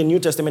is not a New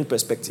Testament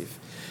perspective.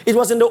 It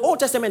was in the Old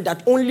Testament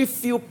that only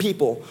few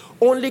people,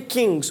 only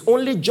kings,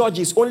 only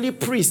judges, only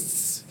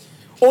priests,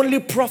 only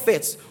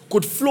prophets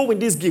could flow in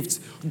these gifts.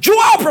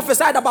 Joel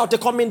prophesied about the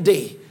coming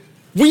day.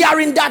 We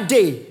are in that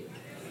day.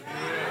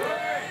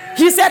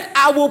 He said,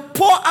 I will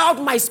pour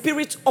out my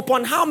spirit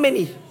upon how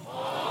many?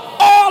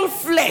 All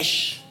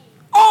flesh.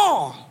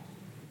 All.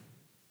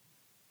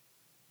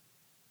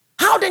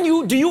 How then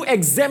do you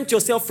exempt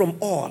yourself from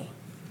all?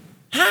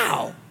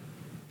 How?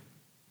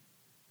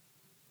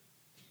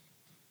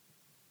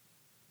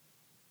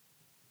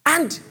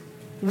 And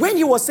when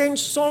he was saying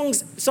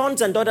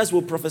sons and daughters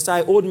will prophesy,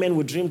 old men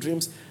will dream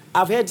dreams,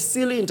 I've heard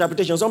silly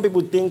interpretations. Some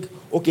people think,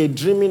 okay,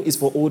 dreaming is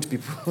for old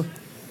people.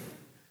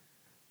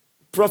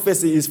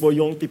 Prophecy is for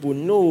young people.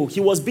 No,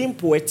 he was being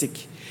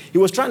poetic. He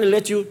was trying to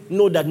let you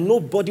know that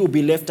nobody will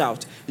be left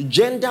out.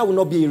 Gender will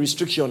not be a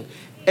restriction.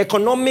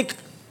 Economic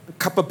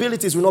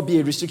capabilities will not be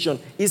a restriction.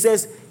 He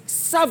says,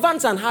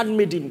 servants and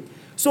handmaiden.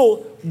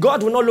 So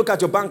God will not look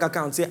at your bank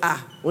account and say,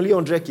 only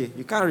 100K.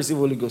 You can't receive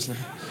Holy Ghost now.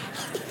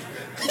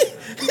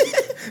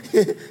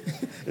 He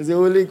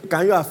say,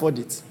 can you afford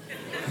it?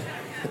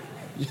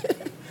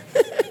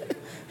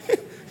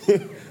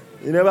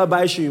 You never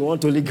buy shoe, you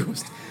want Holy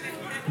Ghost.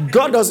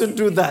 God doesn't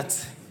do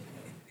that.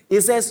 He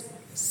says,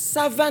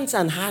 servants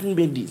and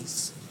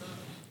handmaidens.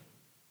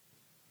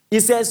 He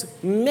says,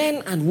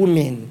 men and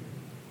women.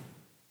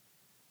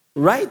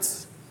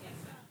 Right?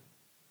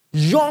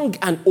 Young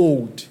and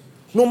old.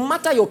 No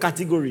matter your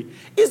category.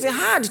 It's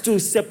hard to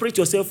separate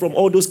yourself from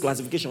all those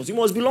classifications. You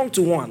must belong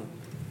to one.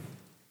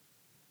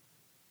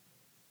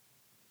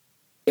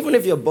 Even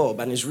if you're Bob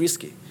and it's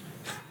risky.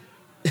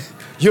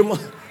 You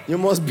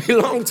must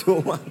belong to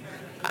one.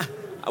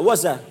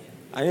 What's that?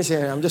 I didn't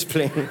say, I'm just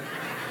playing.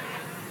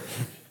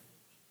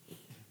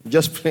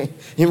 Just playing.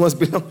 He must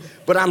belong.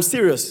 But I'm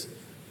serious.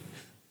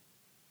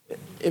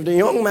 If the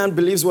young man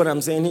believes what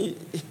I'm saying,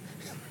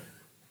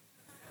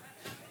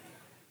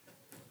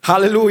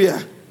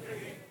 hallelujah.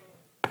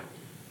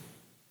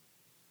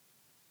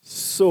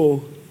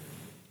 So,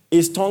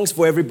 is tongues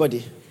for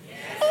everybody?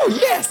 Yes. Oh,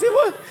 yes, it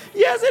was.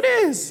 Yes, it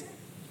is.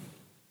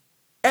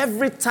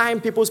 Every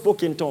time people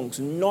spoke in tongues,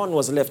 none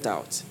was left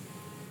out.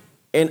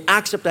 In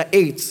Acts chapter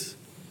 8,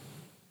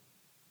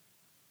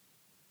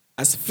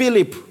 as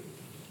Philip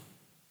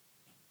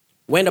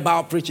went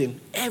about preaching,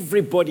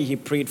 everybody he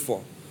prayed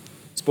for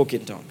spoke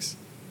in tongues.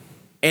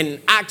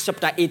 In Acts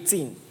chapter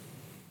 18,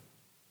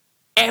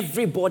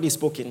 everybody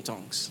spoke in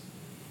tongues.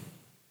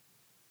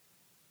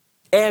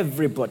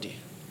 Everybody.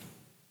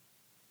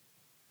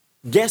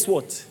 Guess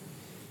what?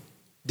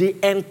 The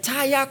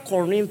entire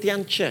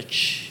Corinthian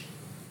church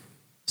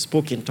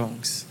spoke in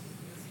tongues.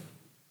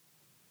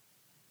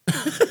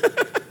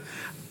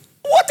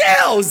 What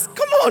else?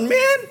 Come on,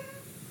 man.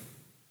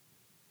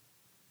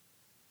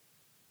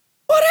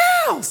 What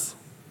else?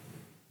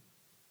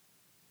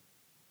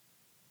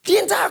 The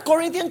entire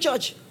Corinthian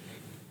church,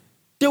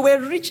 they were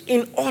rich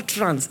in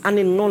utterance and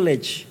in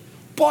knowledge.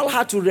 Paul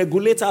had to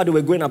regulate how they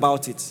were going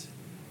about it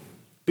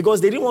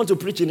because they didn't want to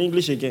preach in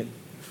English again.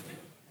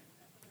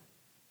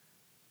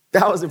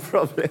 That was the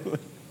problem.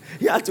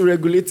 He had to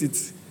regulate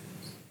it.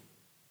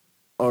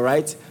 All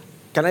right?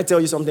 Can I tell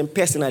you something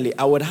personally?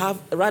 I would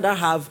rather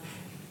have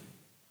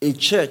a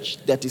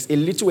church that is a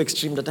little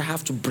extreme that I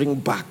have to bring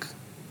back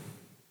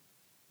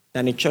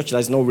than a church that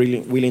is not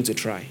really willing to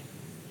try.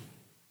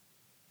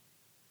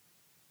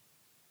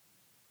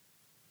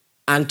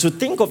 And to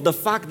think of the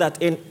fact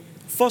that in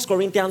 1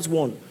 Corinthians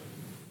 1,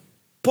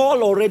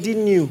 Paul already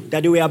knew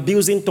that they were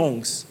abusing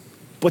tongues,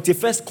 but he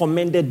first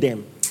commended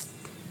them.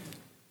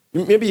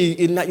 Maybe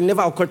it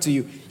never occurred to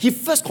you. He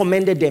first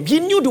commended them. He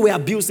knew they were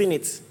abusing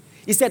it.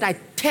 He said, I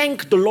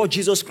thank the Lord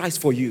Jesus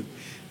Christ for you,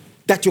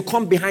 that you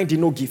come behind the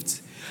no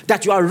gift,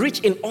 that you are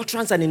rich in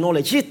utterance and in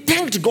knowledge. He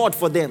thanked God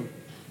for them.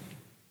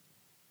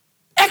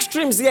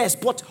 Extremes, yes,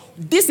 but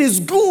this is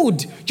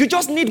good. You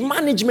just need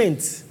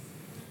management.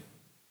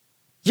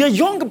 You're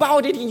young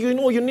about it, you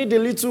know, you need a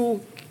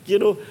little,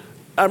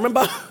 I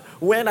remember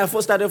when I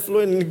first started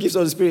flowing in the gifts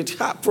of the Spirit,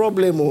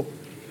 problem.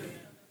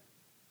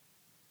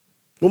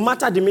 No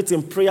matter the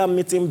meeting, prayer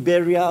meeting,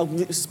 burial,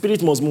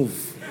 Spirit must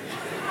move.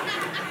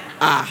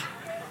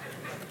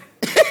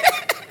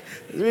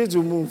 Spirit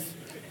will move.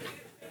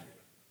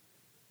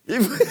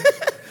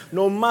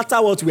 No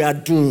matter what we are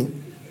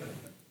doing.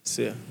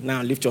 So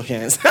now lift your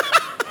hands.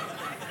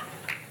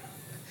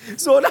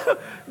 So that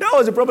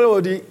was the problem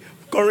of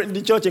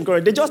the church in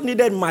Corinth. They just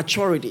needed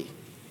maturity.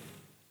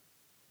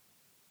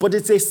 But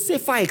it's a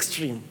safer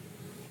extreme.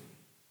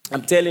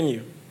 I'm telling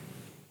you.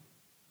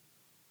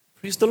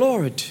 Praise the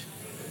Lord.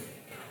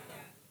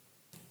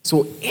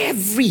 So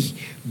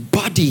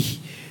everybody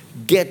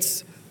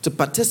gets to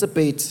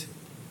participate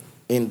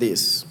in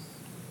this.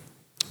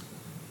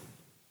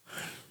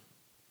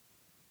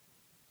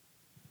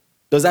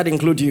 Does that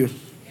include you?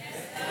 Yes,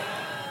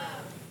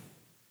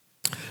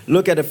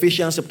 look at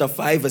Ephesians chapter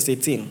 5, verse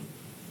 18.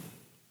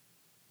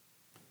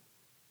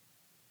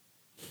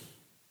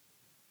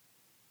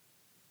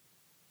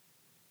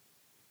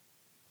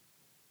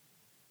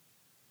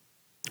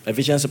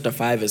 Ephesians chapter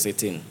 5, verse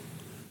 18.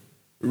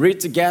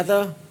 Read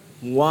together.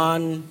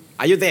 1.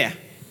 Are you there?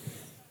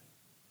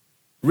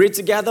 Read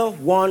together.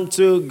 1,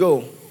 2,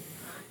 go.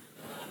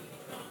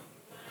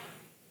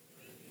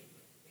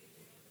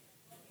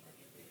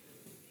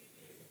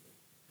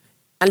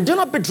 And do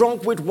not be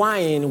drunk with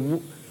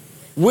wine,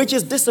 which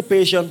is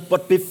dissipation,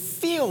 but be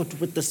filled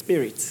with the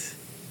Spirit.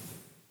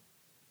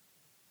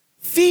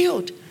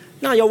 Filled.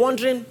 Now you're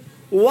wondering,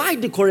 why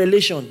the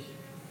correlation?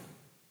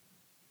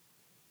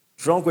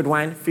 Drunk with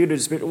wine, filled with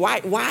the Spirit.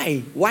 Why?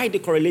 Why the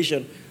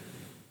correlation?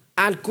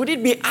 And could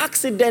it be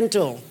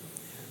accidental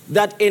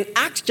that in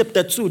Acts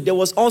chapter 2, there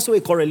was also a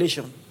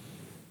correlation?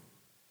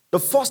 The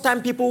first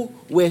time people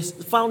were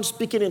found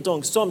speaking in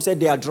tongues, some said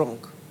they are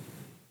drunk.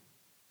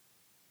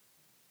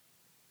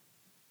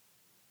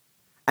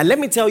 And let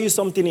me tell you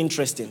something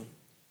interesting.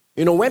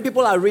 When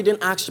people are reading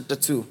Acts chapter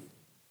 2,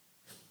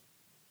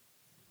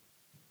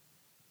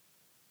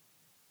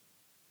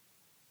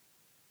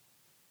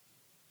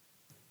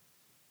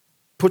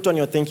 put on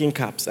your thinking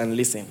caps and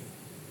listen.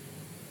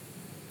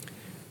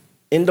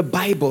 In the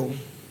Bible,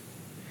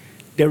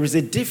 there is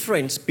a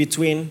difference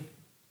between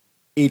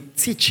a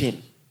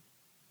teaching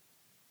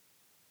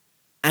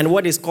and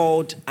what is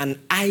called an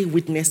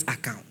eyewitness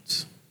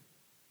account.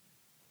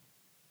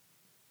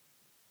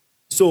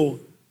 So,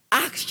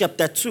 Acts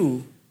chapter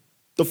 2,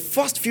 the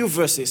first few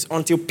verses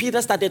until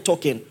Peter started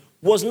talking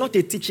was not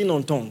a teaching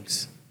on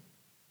tongues.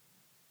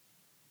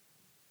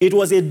 It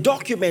was a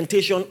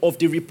documentation of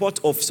the report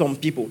of some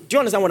people. Do you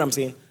understand what I'm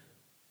saying?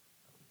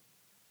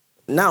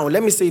 Now,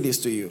 let me say this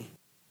to you.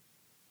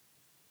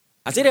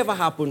 Has it ever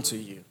happened to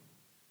you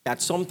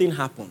that something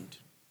happened?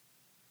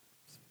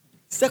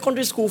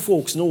 Secondary school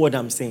folks know what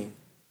I'm saying.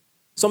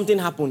 Something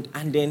happened,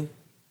 and then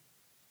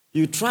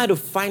you try to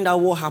find out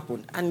what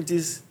happened, and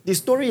the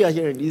story you're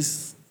hearing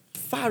is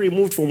far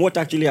removed from what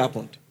actually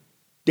happened.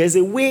 There's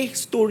a way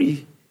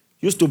story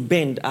used to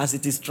bend as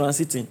it is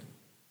transiting.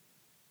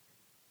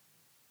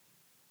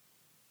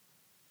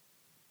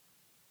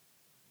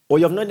 Or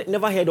you have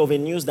never heard of a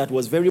news that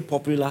was very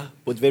popular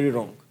but very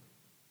wrong.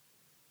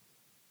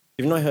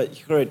 You've not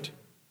heard.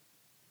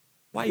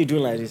 Why are you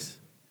doing like this?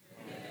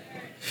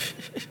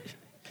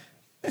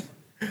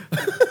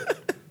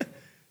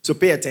 So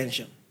pay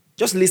attention.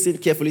 Just listen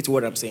carefully to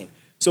what I'm saying.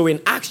 So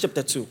in Acts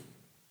chapter 2,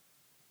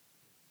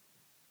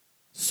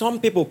 some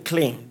people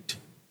claimed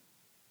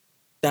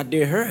that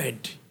they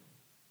heard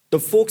the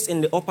folks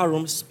in the upper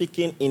room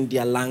speaking in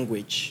their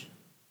language.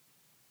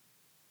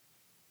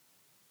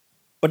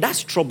 But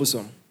that's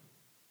troublesome.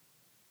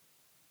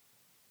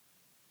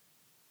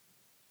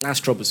 That's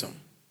troublesome.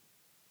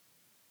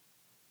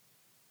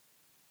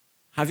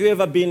 Have you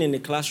ever been in a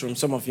classroom?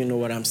 Some of you know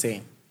what I'm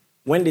saying.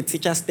 When the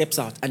teacher steps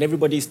out and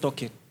everybody is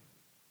talking.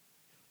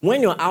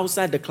 When you're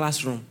outside the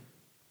classroom,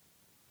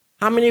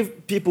 how many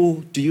people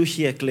do you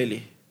hear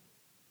clearly?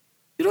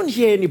 You don't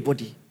hear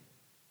anybody.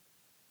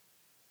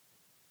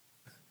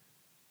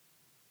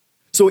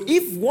 So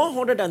if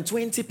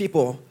 120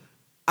 people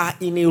are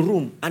in a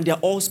room and they're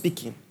all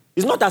speaking,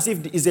 it's not as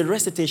if it's a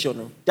recitation.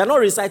 No? They're not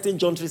reciting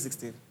John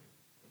 3:16.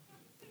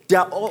 They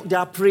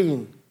are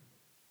praying,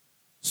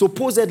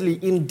 supposedly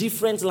in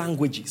different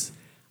languages.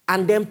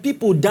 And then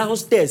people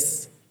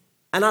downstairs,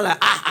 and I'm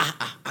like,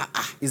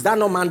 is that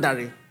not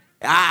Mandarin?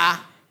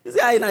 Is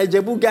that a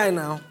Ijebu guy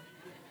now?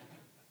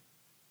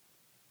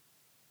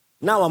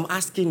 Now I'm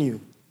asking you,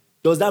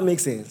 does that make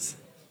sense?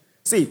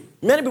 See,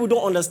 many people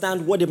don't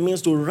understand what it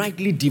means to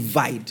rightly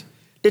divide.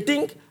 They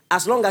think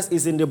as long as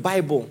it's in the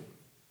Bible,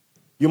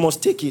 you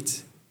must take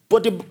it.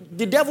 But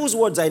the devil's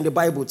words are in the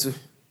Bible too.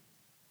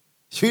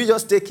 Should you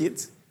just take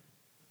it?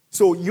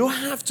 So you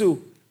have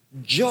to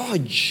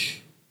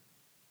judge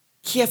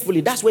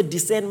carefully. That's where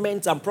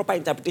discernment and proper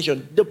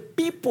interpretation. The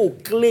people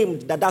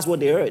claimed that that's what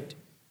they heard.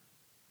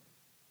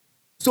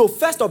 So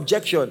first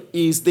objection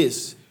is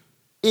this.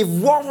 If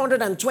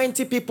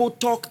 120 people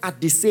talk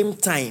at the same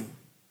time,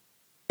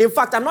 in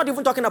fact, I'm not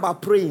even talking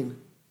about praying.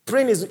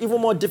 Praying is even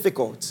more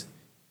difficult.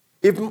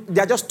 If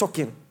they're just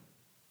talking,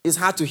 it's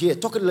hard to hear.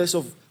 Talking less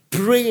of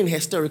praying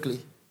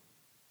hysterically.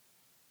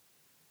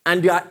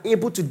 And you are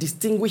able to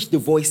distinguish the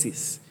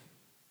voices.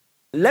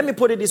 Let me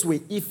put it this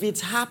way. If it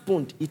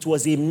happened, it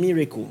was a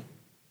miracle.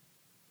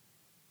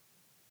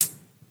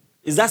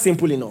 Is that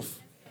simple enough?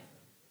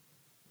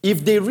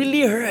 If they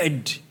really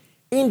heard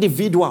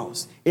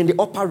individuals in the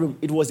upper room,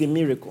 it was a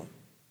miracle.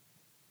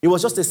 It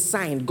was just a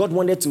sign God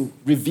wanted to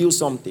reveal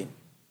something.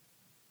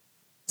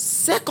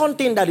 Second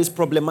thing that is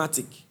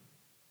problematic.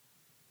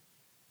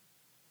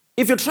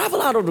 If you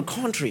travel out of the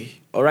country,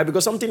 all right,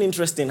 because something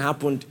interesting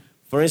happened,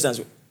 for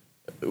instance,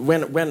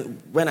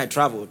 when I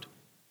traveled,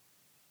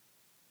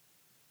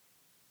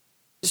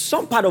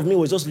 some part of me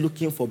was just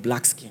looking for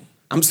black skin.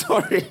 I'm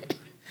sorry.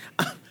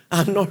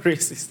 I'm not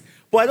racist.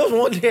 But I just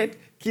wanted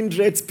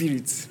kindred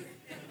spirits.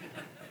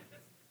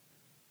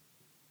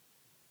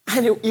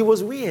 And it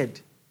was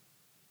weird.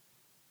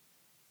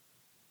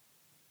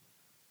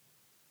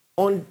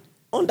 On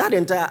that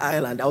entire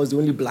island, I was the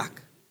only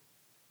black.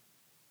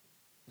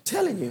 I'm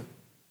telling you.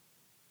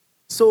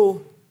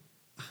 So,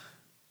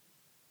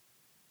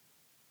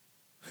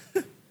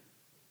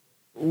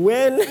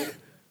 when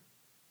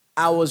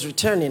I was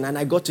returning and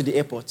I got to the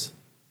airport,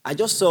 I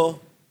just saw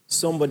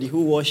somebody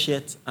who wore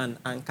shirt and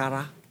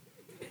Ankara.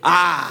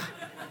 I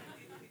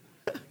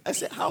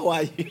said, how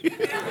are you?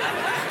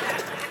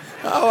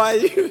 How are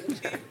you?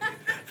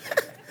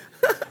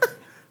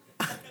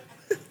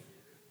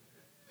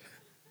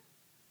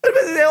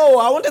 Oh,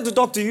 I wanted to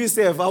talk to you,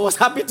 Seth. I was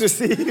happy to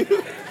see you. Do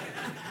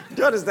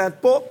you understand?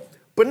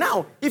 But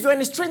now, if you're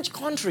in a strange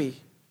country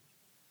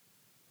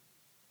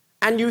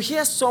and you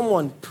hear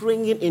someone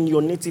praying in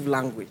your native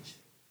language,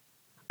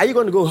 are you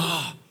going to go,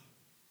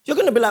 You're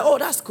going to be like, oh,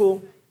 that's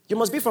cool. You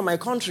must be from my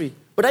country.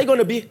 But are you going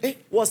to be, hey,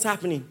 what's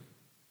happening?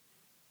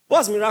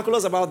 What's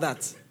miraculous about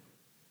that?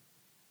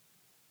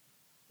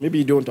 Maybe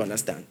you don't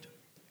understand.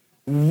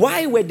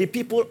 Why were the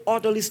people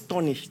utterly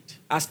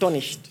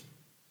astonished?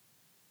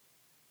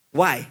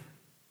 Why?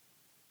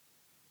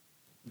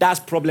 That's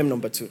problem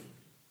number 2.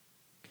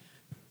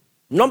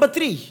 Number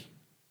 3,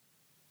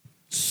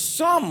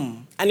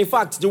 and in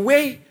fact, the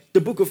way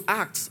the book of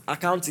Acts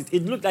accounts it,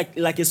 it looked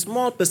like a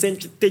small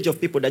percentage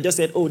of people that just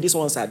said, oh, these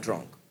ones are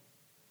drunk.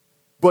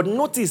 But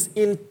notice,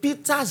 in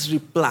Peter's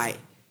reply,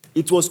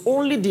 it was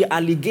only the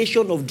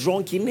allegation of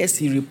drunkenness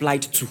he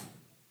replied to.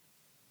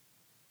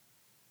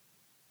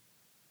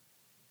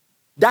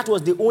 That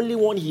was the only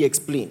one he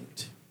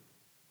explained.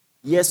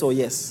 Yes or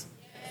yes?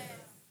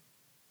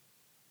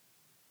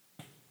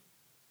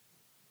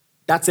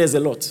 That says a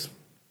lot.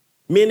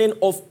 Meaning,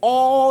 of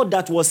all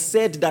that was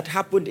said that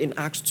happened in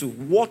Acts 2,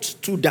 what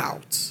stood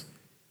out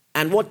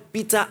and what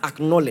Peter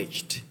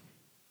acknowledged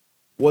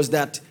was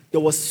that there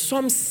was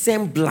some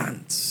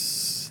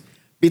semblance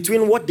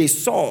between what they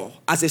saw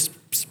as a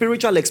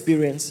spiritual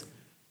experience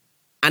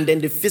and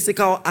then the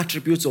physical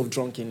attributes of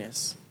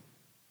drunkenness.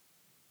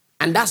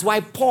 And that's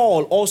why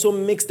Paul also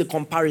makes the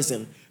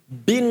comparison.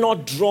 Be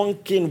not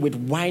drunken with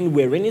wine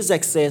wherein is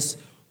excess,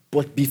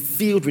 but be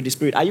filled with the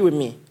Spirit. Are you with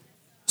me?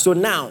 So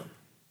now,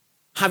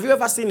 have you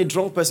ever seen a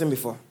drunk person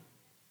before?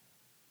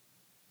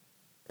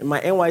 In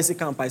my NYC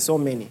camp, I saw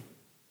many.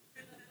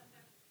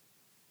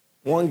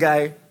 One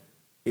guy,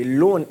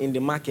 alone in the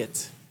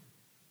market,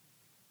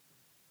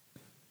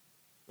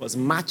 was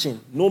marching.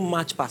 No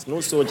march past,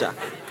 no soldier.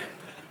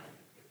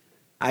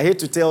 I hate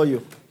to tell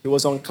you, he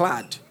was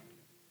unclad.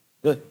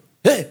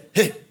 Hey.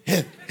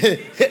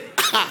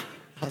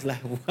 I was like,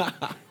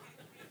 wow.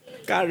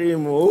 Carry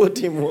him, hold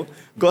him,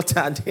 got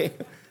out there.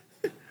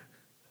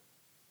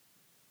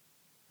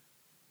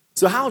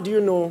 So how do you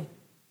know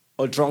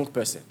a drunk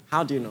person?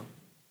 How do you know?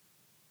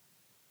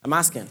 I'm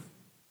asking.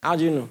 How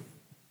do you know?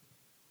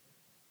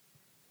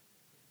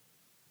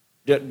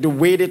 the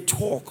way they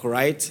talk,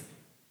 right?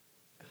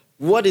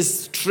 What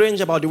is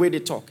strange about the way they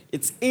talk?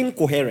 It's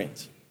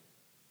incoherent.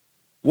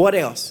 What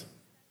else?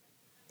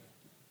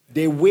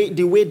 The way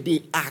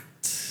they act.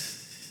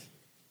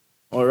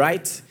 All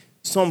right?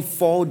 Some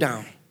fall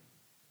down.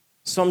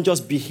 Some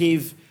just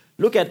behave.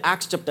 Look at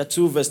Acts chapter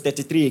 2, verse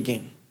 33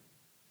 again.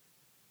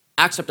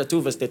 Acts chapter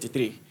 2, verse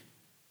 33.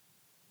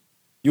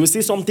 You will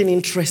see something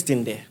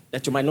interesting there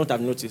that you might not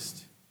have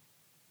noticed.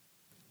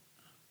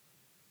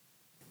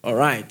 All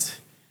right.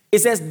 It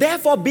says,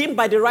 therefore, being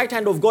by the right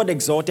hand of God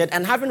exalted,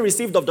 and having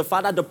received of the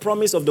Father the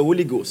promise of the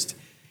Holy Ghost,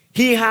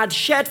 he had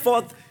shed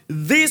forth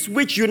this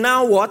which you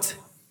now what?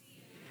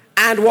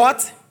 And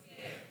what?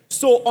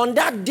 So on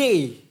that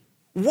day,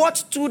 what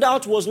stood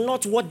out was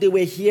not what they were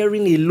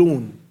hearing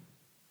alone,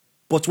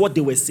 but what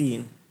they were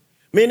seeing.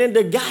 Meaning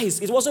the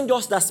guys, it wasn't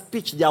just that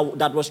speech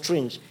that was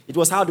strange. It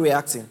was how they were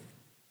acting.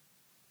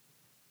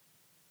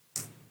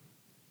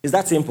 Is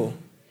that simple?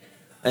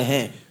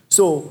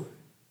 So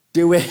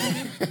they were...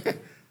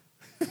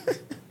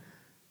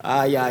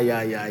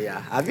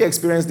 yeah. Have you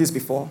experienced this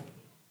before?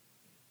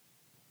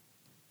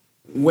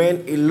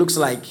 When it looks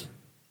like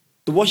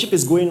the worship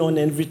is going on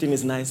and everything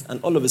is nice,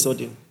 and all of a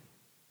sudden,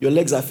 your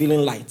legs are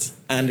feeling light,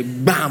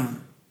 and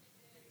bam!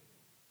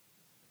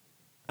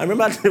 I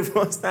remember the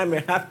first time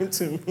it happened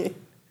to me.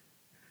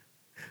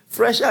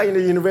 Fresh out in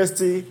the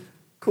university,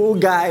 cool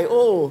guy.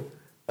 Oh,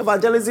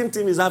 evangelism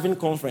team is having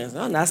conference.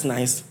 Oh, that's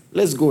nice.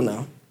 Let's go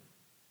now.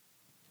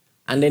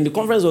 And then the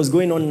conference was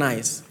going on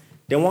nice.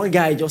 Then one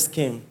guy just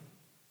came,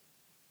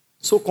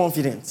 so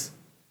confident.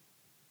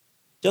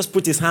 Just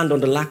put his hand on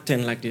the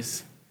lectern like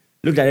this,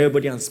 looked at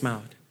everybody and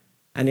smiled.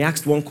 And he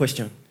asked one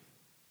question.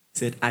 He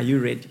said, are you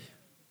ready?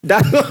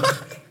 That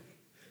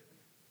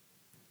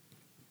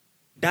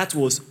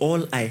was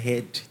all I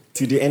heard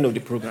till the end of the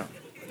program.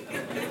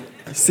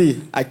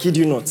 See, I kid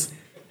you not.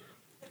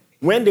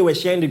 When they were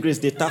sharing the grace,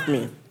 they tapped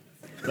me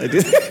like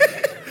this.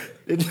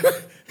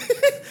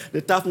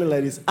 They tapped me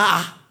like this.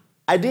 I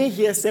didn't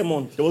hear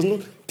sermon. There was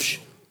no...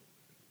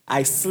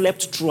 I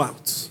slept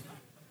throughout.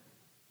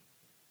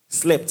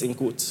 Slept in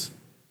quotes.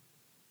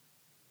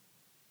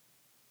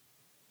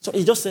 So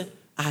he just said,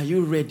 are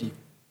you ready?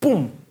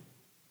 Boom.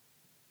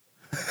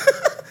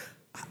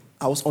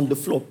 I was on the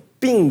floor,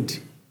 pinged.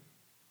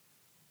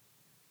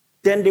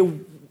 Then they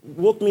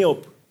woke me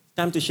up.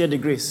 Time to share the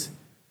grace.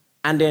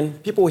 And then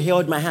people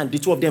held my hand. The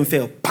two of them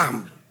fell.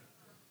 Bam.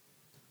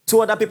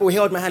 Two other people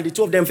held my hand. The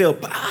two of them fell.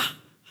 Bah.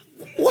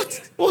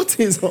 What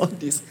is all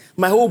this?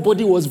 My whole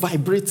body was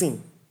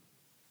vibrating.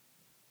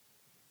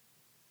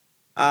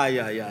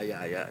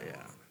 Yeah.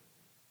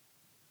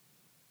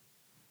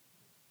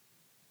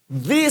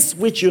 This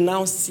which you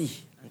now see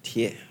and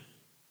hear.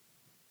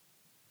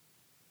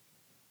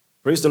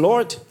 Praise the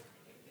Lord.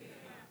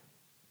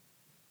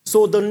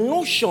 So the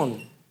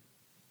notion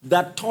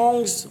that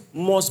tongues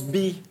must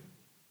be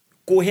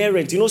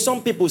coherent. You know,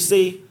 some people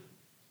say,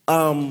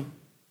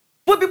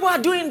 what people are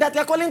doing that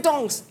they're calling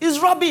tongues is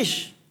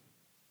rubbish.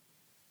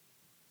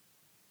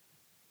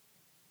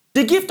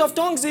 The gift of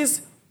tongues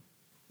is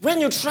when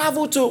you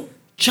travel to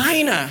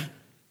China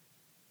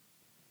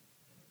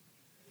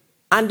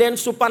and then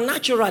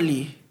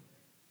supernaturally,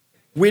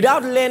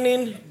 without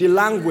learning the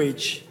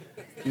language,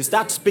 you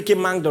start speaking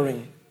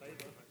Mandarin.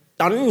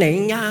 You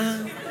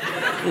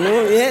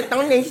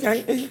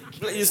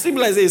seem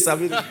like this.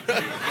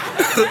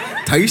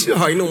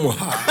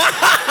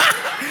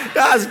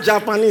 That's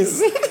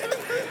Japanese.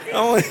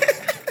 Oh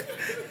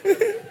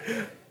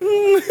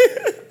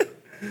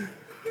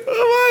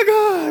my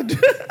God.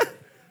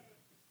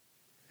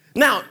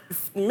 Now,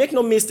 make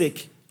no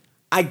mistake,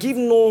 I give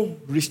no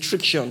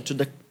restriction to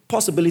the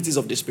possibilities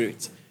of the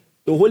Spirit.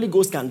 The Holy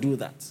Ghost can do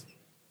that.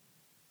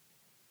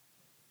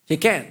 He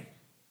can.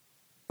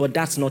 But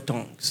that's not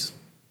tongues.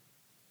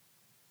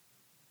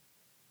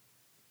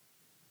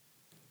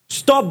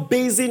 Stop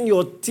basing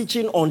your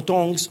teaching on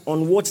tongues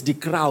on what the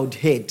crowd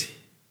heard.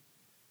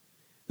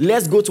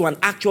 Let's go to an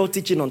actual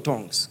teaching on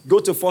tongues. Go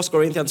to 1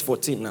 Corinthians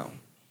 14 now.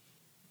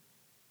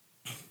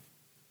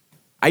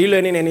 Are you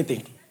learning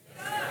anything?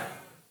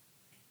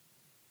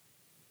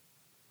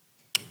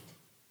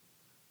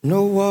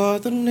 No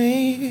other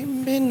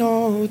name in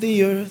all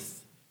the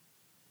earth.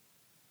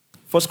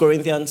 1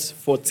 Corinthians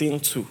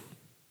 14:2.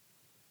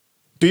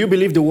 Do you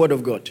believe the word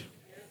of God?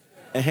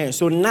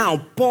 So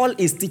now Paul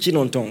is teaching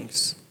on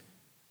tongues.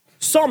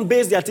 Some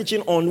base their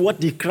teaching on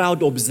what the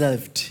crowd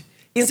observed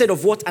instead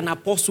of what an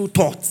apostle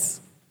taught.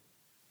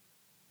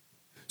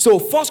 So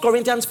 1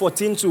 Corinthians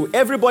 14:2.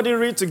 Everybody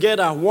read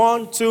together.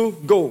 1,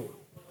 2, go.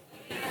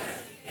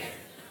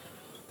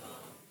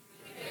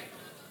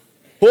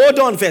 Hold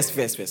on first.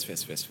 Do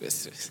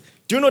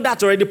you know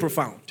that's already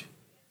profound?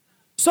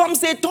 Some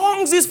say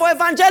tongues is for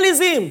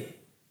evangelism.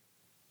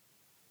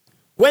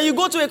 When you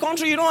go to a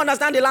country, you don't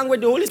understand the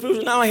language, the Holy Spirit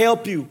will now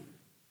help you.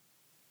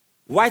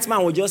 White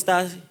man will just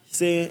start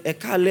saying,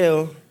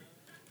 Ekaleo,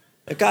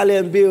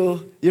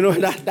 Bill. You know,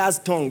 that's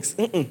tongues.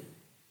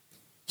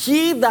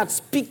 He that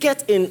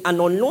speaketh in an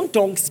unknown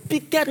tongue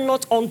speaketh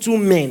not unto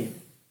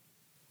men,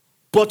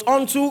 But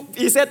unto,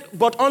 he said,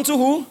 but unto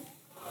who?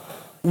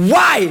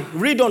 Why?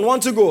 Read on,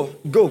 want to go.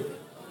 Go.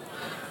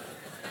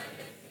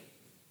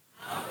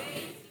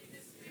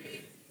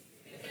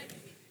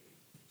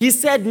 He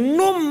said,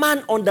 no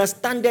man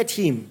understandeth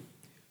him.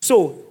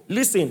 So,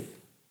 listen.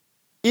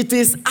 It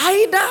is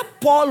either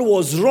Paul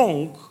was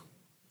wrong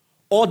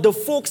or the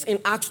folks in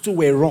Acts 2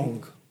 were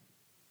wrong.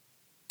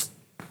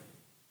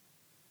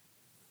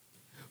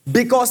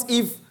 Because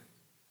if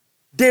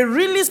they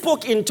really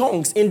spoke in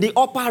tongues in the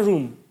upper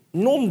room,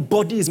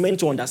 nobody is meant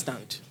to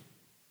understand.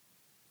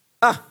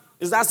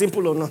 Is that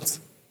simple or not?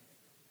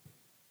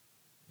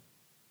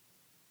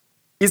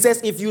 He says,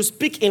 if you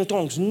speak in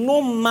tongues,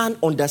 no man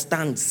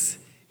understands.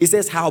 He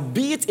says,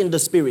 howbeit in the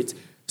spirit.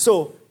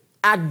 So,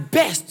 at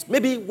best,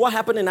 maybe what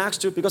happened in Acts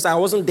 2, because I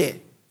wasn't there.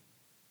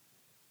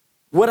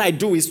 What I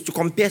do is to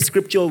compare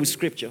scripture with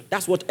scripture.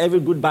 That's what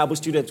every good Bible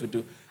student would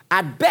do.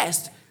 At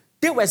best,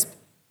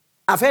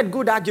 I've heard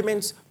good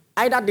arguments.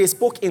 Either they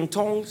spoke in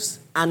tongues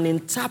and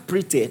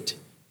interpreted,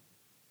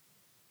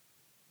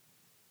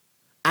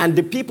 and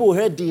the people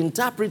heard the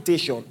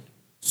interpretation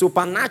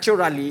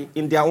supernaturally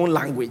in their own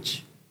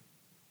language.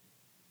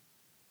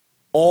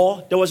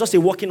 Or there was just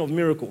a working of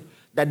miracle,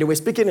 that they were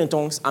speaking in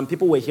tongues and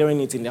people were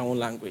hearing it in their own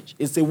language.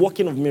 It's a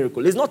working of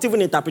miracle. It's not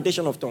even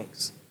interpretation of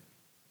tongues.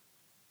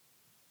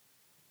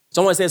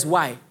 Someone says,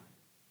 why?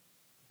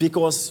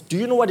 Because do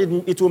you know what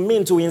it will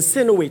mean to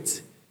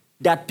insinuate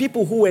that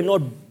people who were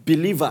not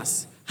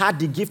believers had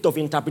the gift of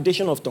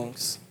interpretation of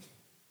tongues?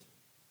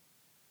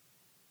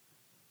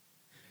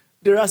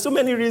 There are so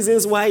many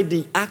reasons why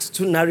the Acts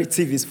 2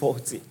 narrative is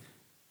faulty.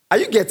 Are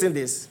you getting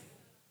this?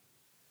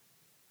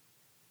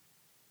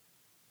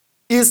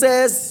 He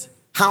says,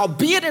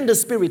 howbeit in the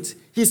spirit,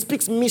 he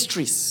speaks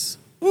mysteries.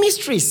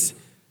 Mysteries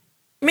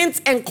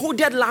means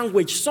encoded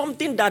language,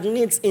 something that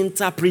needs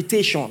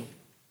interpretation.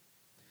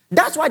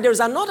 That's why there's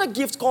another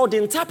gift called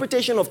the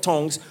interpretation of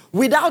tongues,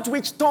 without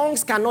which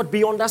tongues cannot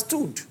be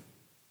understood.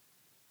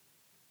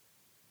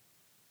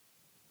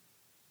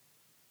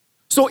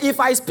 So if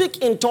I speak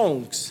in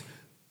tongues,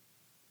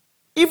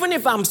 even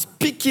if I'm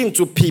speaking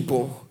to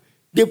people,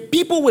 the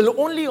people will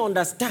only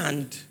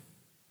understand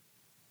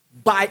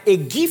by a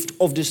gift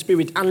of the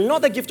Spirit,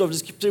 another gift of the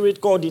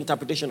Spirit called the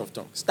interpretation of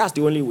tongues. That's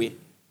the only way.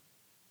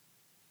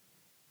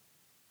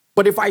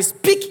 But if I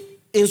speak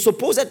in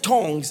supposed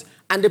tongues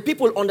and the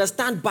people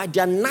understand by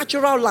their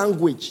natural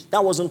language,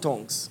 that wasn't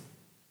tongues.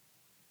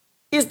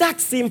 Is that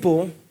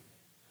simple?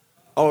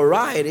 All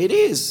right, it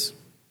is.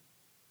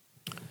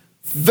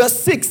 Verse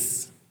 6.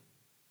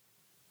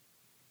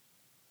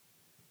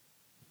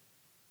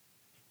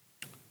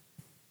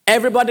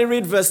 Everybody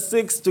read verse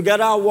 6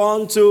 together.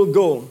 1, 2,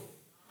 go.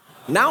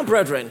 Now,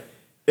 brethren,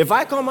 if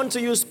I come unto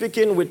you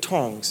speaking with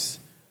tongues,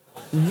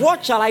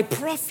 what shall I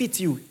profit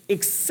you,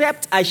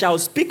 except I shall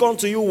speak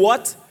unto you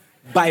what?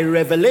 By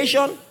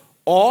revelation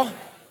or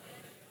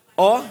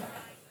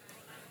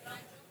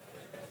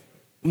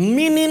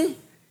meaning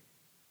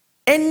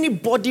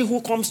anybody who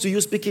comes to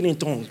you speaking in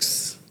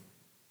tongues,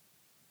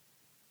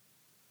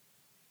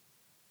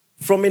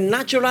 from a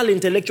natural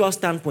intellectual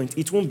standpoint,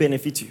 it won't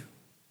benefit you.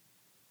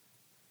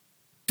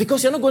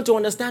 Because you're not going to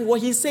understand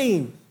what he's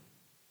saying.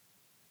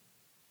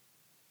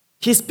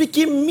 He's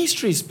speaking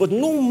mysteries, but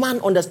no man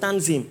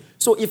understands him.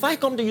 So if I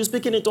come to you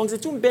speaking in tongues,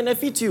 it won't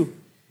benefit you.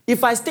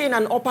 If I stay in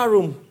an upper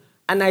room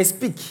and I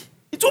speak,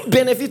 it won't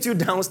benefit you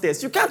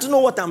downstairs. You can't know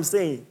what I'm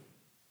saying.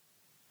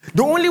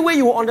 The only way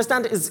you will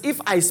understand is if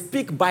I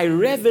speak by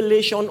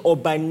revelation or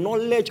by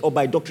knowledge or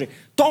by doctrine.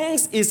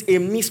 Tongues is a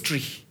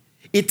mystery.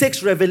 It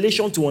takes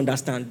revelation to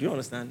understand. Do you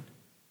understand?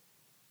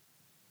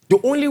 The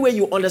only way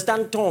you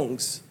understand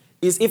tongues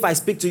is if I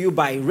speak to you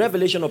by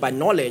revelation or by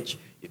knowledge.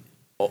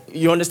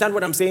 You understand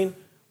what I'm saying?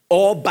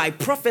 Or by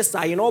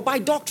prophesying or by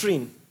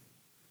doctrine.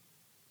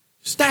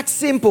 It's that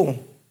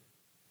simple.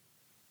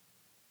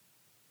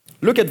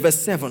 Look at verse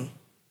 7.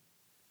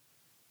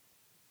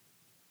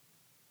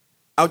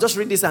 I'll just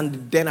read this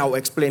and then I'll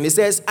explain. It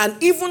says,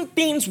 and even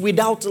things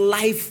without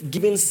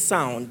life-giving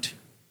sound,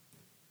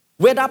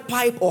 whether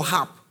pipe or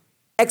harp,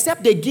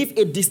 except they give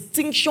a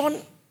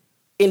distinction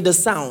in the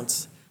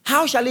sounds,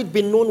 how shall it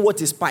be known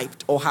what is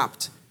piped or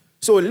harped?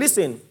 So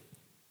listen,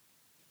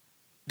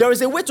 there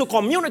is a way to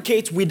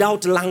communicate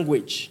without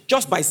language,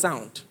 just by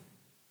sound.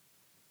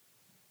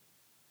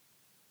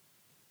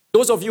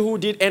 Those of you who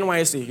did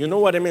NYC, you know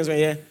what it means when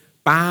you hear,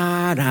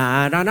 I'm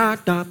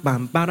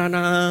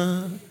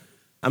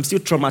still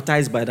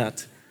traumatized by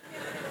that.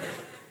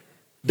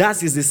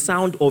 That is the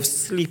sound of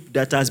sleep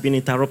that has been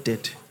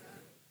interrupted.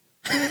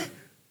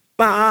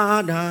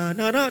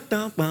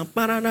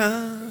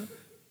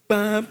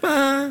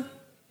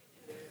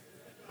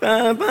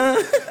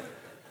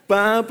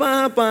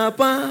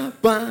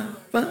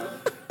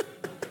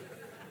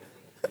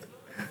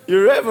 You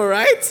remember,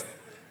 right?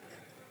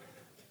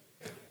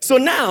 So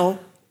now,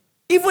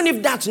 even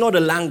if that's not a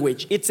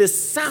language, it's a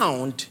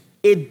sound,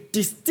 a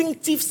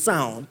distinctive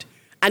sound,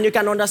 and you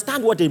can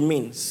understand what it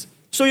means.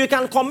 So you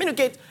can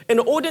communicate. In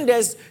the olden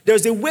days,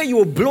 there's a way you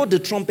will blow the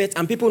trumpet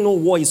and people know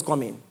war is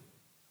coming.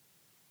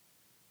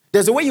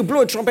 There's a way you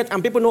blow a trumpet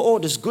and people know, oh,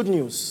 there's good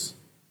news.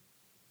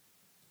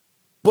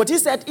 But he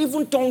said,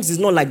 even tongues is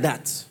not like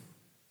that.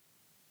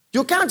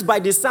 You can't, by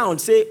the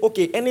sound, say,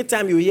 okay,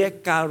 anytime you hear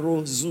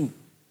karo zoo,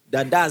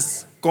 that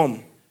does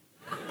come.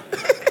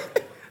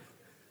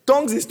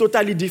 Tongues is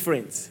totally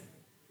different.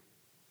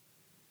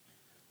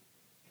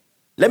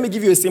 Let me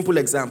give you a simple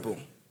example.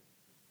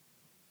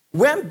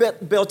 When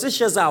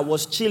Belteshazzar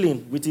was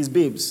chilling with his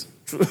babes,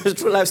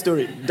 true life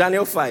story,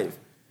 Daniel 5,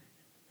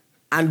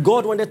 and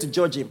God wanted to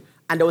judge him,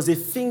 and there was a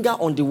finger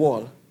on the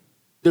wall.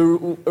 The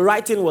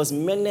writing was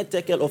Mene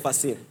Tekel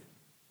Upharsin.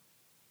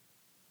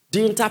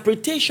 The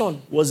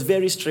interpretation was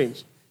very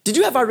strange. Did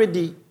you ever read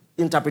the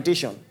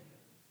interpretation?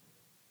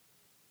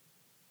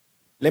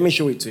 Let me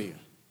show it to you.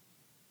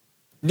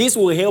 This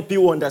will help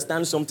you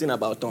understand something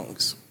about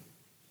tongues.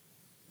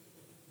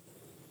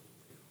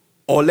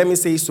 Or let me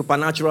say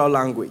supernatural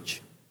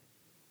language.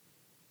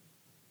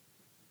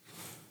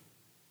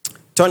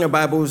 Turn your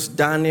Bibles,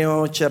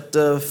 Daniel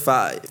chapter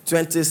 5,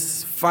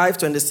 25,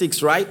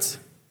 26, right?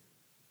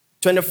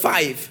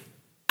 25.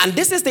 And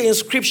this is the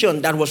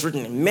inscription that was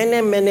written,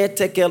 Mene Mene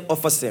Tekel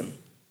Upharsin.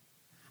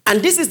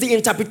 And this is the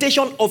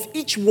interpretation of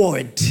each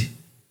word.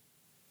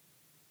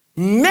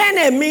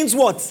 Mene means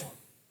what?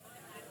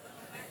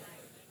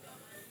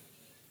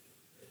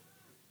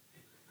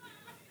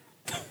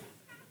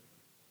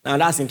 Now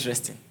that's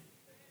interesting.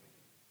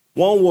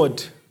 One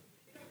word.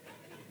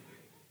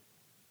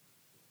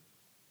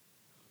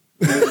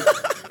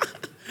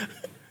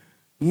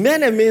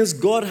 Mene means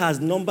God has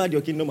numbered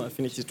your kingdom and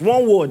finished it.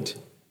 One word.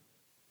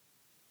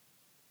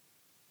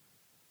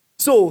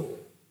 So,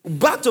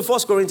 back to 1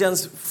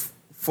 Corinthians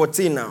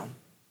 14 now.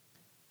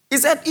 He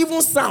said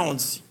even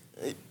sounds,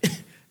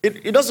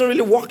 it doesn't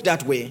really work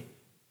that way.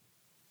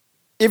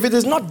 If it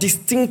is not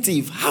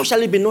distinctive, how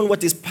shall it be known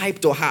what is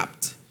piped or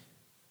harped?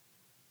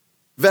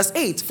 Verse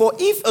 8, for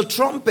if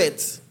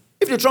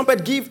the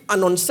trumpet give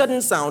an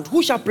uncertain sound,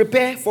 who shall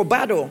prepare for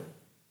battle?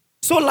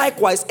 So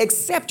likewise,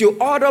 except you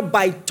utter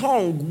by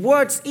tongue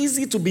words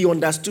easy to be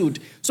understood.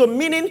 So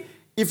meaning,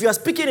 if you are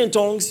speaking in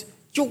tongues,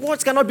 your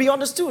words cannot be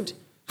understood.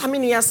 I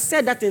mean, he has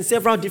said that in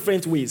several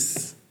different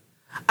ways.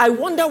 I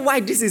wonder why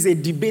this is a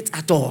debate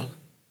at all.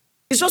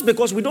 It's just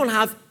because we don't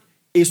have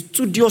a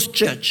studious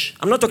church.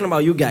 I'm not talking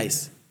about you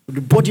guys,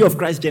 the body of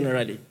Christ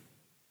generally.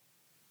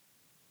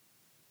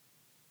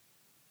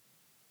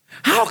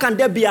 How can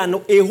there be a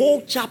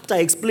whole chapter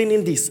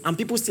explaining this and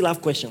people still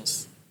have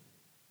questions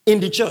in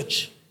the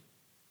church?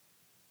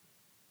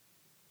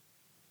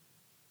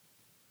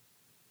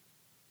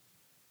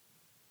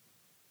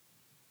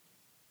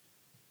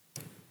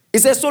 It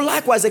says, so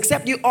likewise,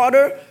 except you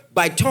utter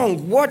by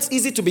tongue words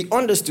easy to be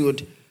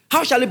understood,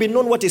 how shall it be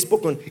known what is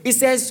spoken? It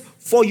says,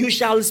 for you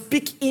shall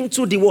speak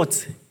into the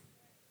what?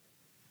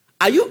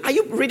 Are you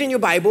reading your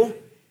Bible?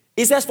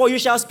 It says, for you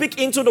shall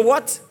speak into the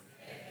what?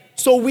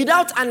 So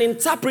without an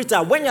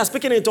interpreter, when you are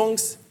speaking in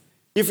tongues,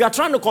 if you are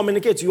trying to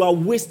communicate, you are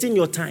wasting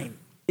your time.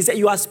 It said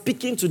you are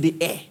speaking to the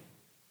air.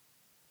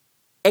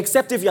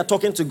 Except if you are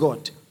talking to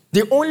God.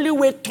 The only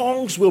way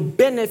tongues will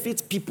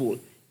benefit people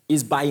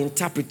is by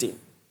interpreting.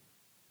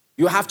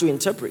 You have to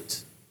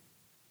interpret.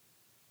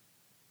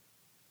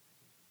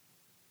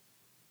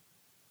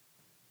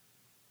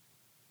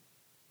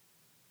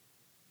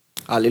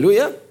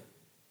 Hallelujah.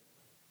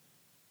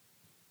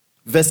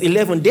 Verse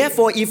 11,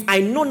 therefore, if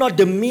I know not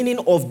the meaning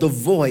of the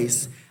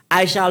voice,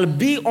 I shall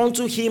be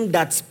unto him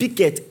that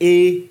speaketh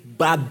a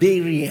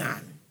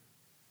barbarian.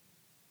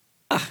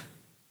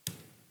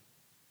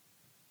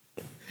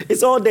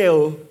 It's all there.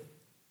 Oh.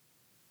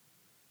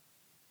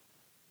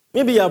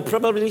 Maybe you're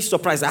probably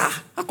surprised.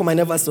 How come I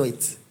never saw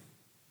it?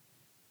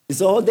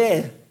 It's all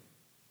there.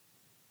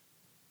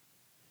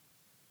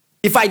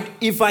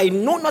 If I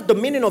know not the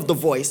meaning of the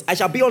voice, I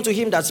shall be unto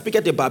him that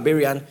speaketh a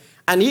barbarian,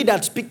 and he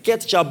that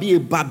speaketh shall be a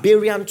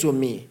barbarian to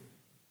me.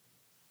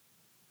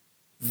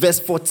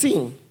 Verse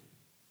 14,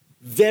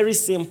 very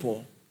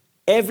simple.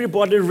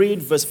 Everybody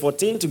read verse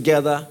 14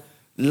 together,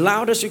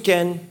 loud as you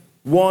can.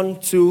 1,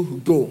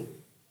 2, go.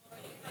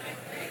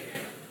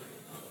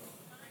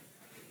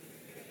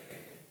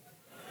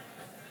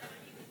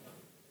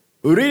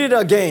 Read it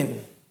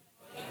again.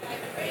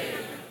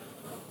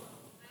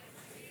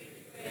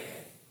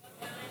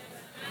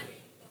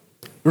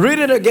 Read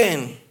it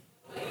again.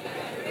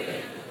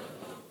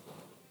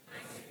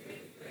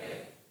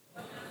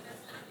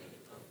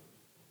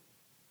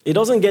 It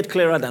doesn't get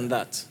clearer than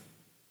that.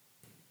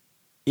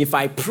 If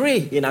I pray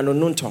in an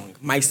unknown tongue,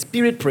 my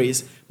spirit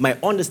prays, my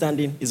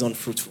understanding is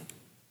unfruitful.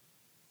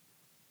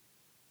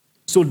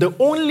 So the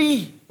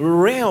only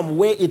realm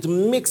where it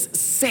makes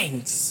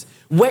sense,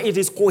 where it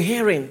is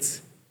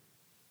coherent,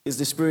 is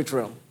the spirit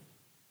realm.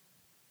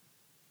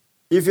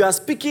 If you are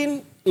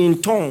speaking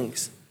in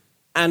tongues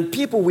and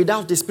people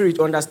without the spirit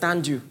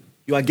understand you,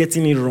 you are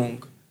getting it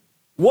wrong.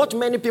 What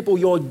many people,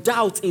 your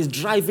doubt is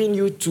driving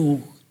you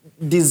to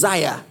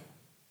desire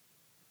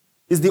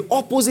is the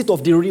opposite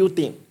of the real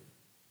thing.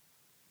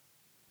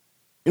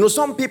 You know,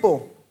 some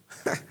people,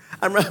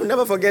 I'll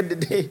never forget the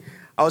day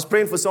I was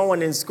praying for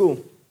someone in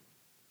school.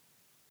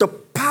 The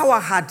power power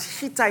had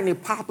hit her in a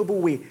palpable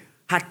way.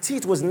 Her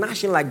teeth was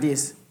gnashing like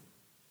this.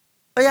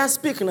 Oh yeah,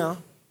 speak now.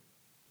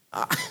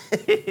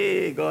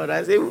 God,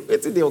 I say,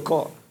 what's it they'll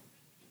call?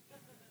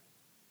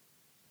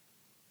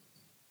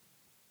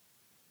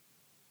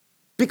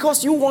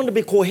 Because you want to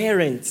be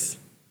coherent.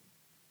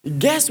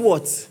 Guess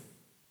what?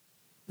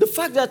 The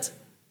fact that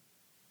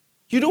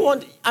you don't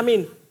want,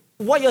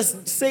 what you're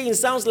saying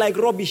sounds like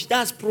rubbish.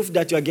 That's proof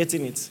that you're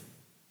getting it.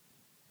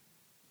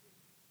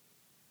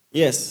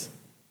 Yes.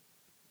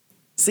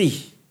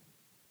 See,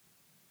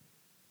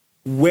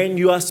 when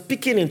you are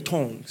speaking in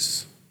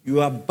tongues,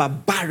 you are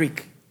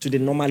barbaric to the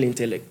normal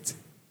intellect.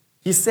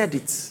 He said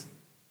it.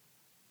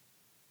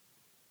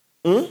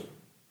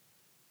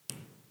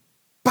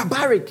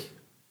 Barbaric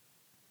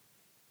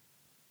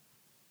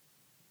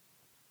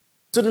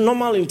to the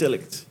normal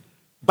intellect.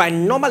 By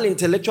normal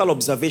intellectual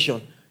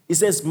observation, he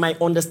says, my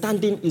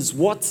understanding is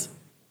what?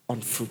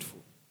 Unfruitful.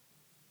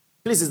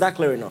 Please, is that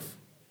clear enough?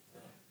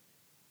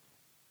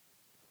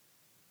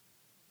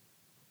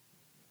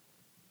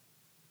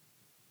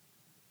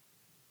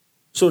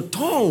 So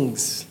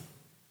tongues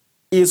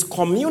is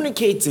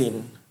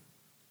communicating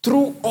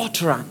through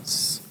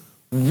utterance,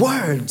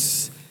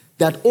 words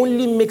that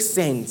only make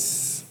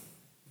sense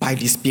by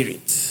the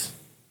Spirit.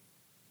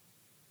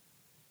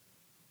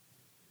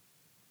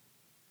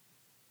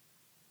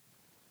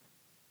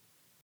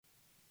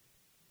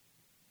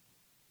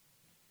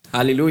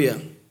 Hallelujah.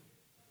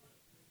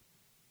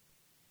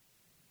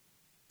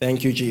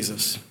 Thank you,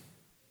 Jesus.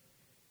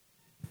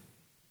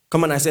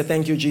 Come on, I said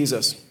thank you,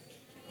 Jesus.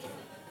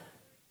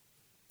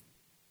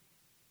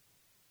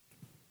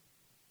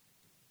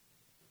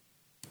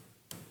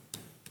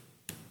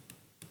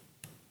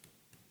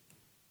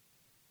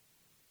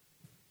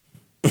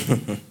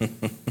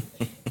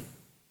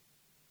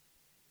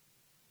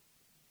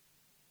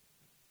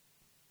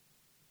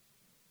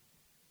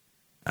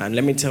 And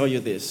let me tell you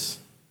this.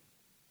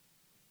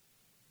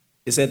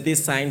 He said,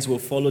 these signs will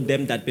follow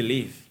them that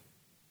believe.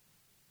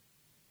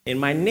 In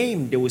my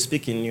name, they will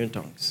speak in new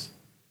tongues.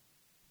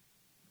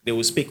 They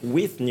will speak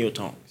with new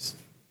tongues.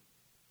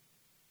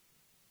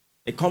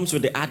 It comes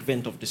with the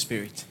advent of the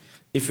Spirit.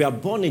 If you are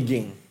born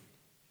again,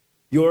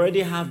 you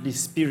already have the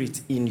Spirit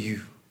in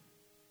you.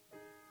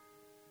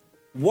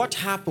 What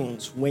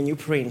happens when you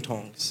pray in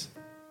tongues?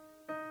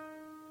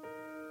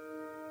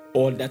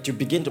 Or that you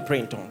begin to pray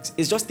in tongues?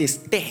 It's just a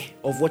stir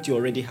of what you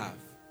already have.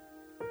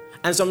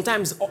 And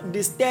sometimes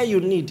the stir you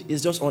need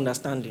is just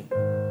understanding.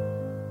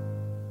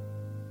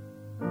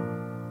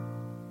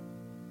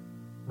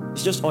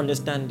 It's just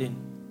understanding.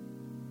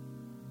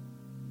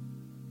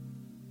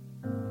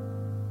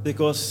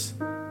 Because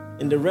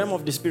in the realm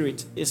of the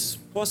Spirit, it's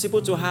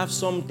possible to have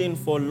something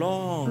for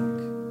long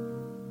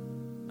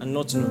and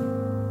not know.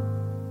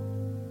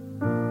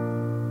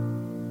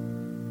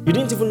 You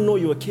didn't even know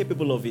you were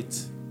capable of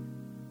it.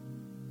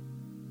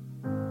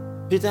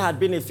 Peter had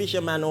been a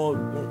fisherman all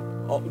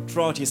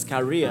throughout his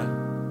career.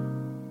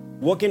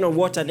 Walking on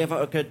water never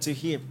occurred to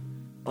him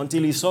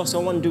until he saw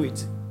someone do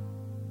it.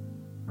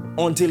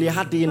 Until he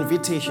had the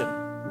invitation.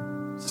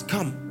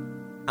 Come.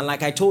 And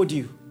like I told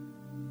you,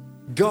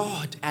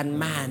 God and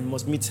man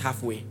must meet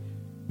halfway.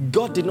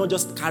 God did not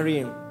just carry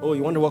him. Oh,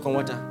 you want to walk on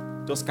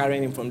water? Just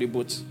carrying him from the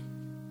boat.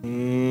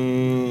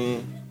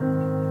 And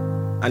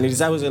the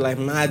disciples were like,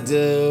 mad.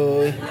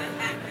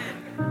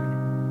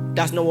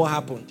 That's not what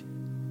happened.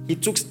 He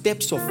took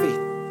steps of faith.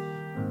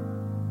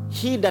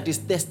 He that is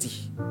thirsty,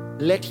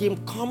 let him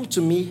come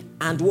to me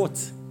and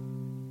what?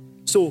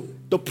 So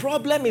the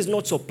problem is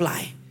not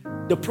supply.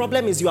 The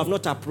problem is you have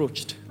not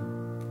approached.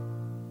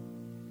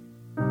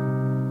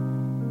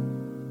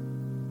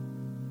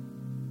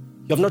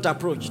 You have not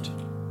approached.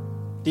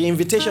 The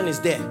invitation is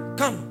there.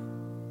 Come.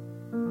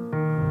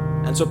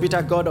 And so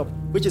Peter got up,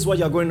 which is what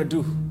you're going to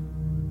do.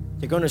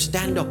 You're going to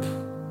stand up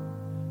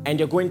and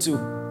you're going to,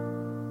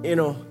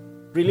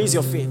 release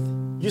your faith.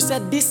 You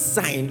said this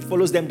sign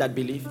follows them that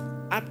believe.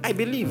 I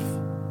believe.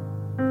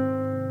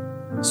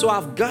 So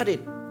I've got it.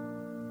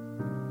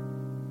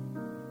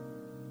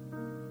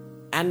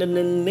 And in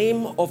the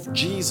name of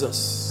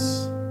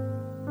Jesus,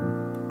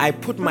 I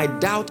put my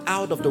doubt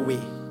out of the way.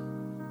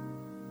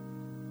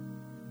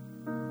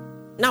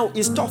 Now,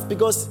 it's tough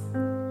because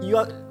you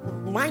are,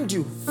 mind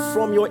you,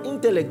 from your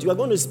intellect, you are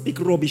going to speak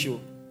rubbish.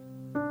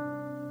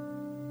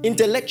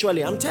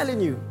 Intellectually, I'm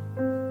telling you.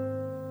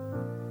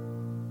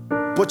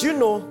 But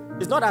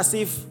it's not as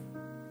if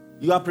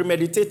you are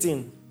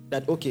premeditating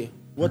that, okay,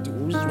 which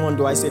one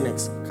do I say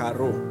next?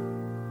 Caro.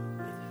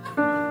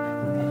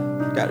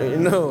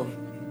 No.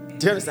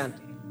 Do you understand?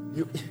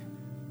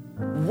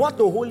 What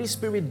the Holy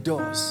Spirit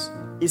does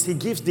is He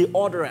gives the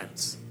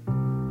utterance.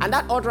 And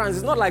that utterance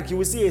is not like you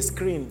will see a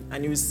screen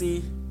and you will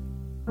see,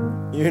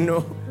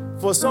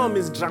 for some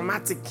it's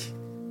dramatic.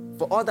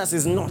 For others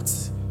it's not.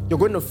 You're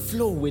going to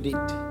flow with it.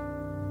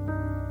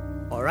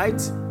 All right?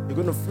 You're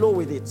going to flow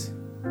with it.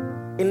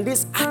 In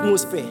this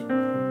atmosphere,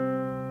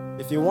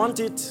 if you want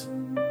it,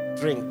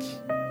 drink.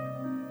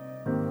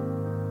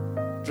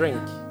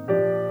 Drink.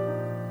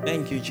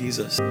 Thank you,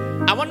 Jesus.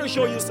 I want to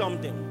show you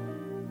something.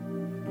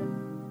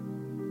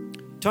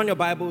 Turn your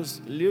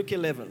Bibles, Luke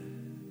 11.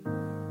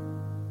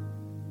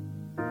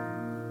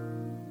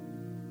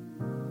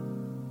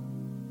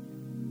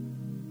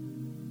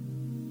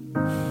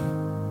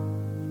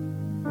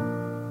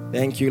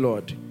 Thank you,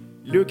 Lord.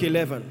 Luke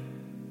 11.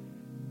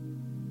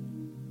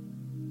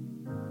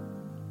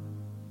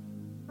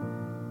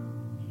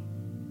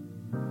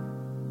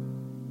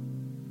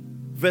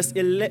 Verse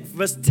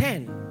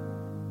 10.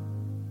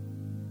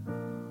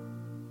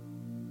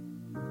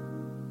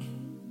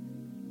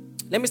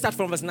 Let me start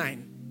from verse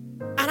 9.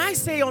 And I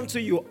say unto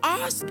you,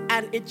 ask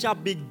and it shall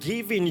be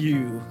given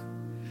you.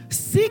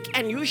 Seek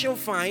and you shall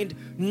find.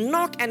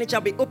 Knock and it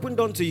shall be opened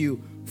unto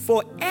you.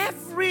 For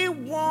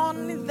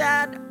everyone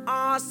that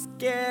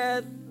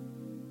asketh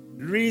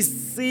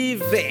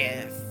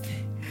receiveth,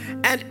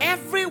 and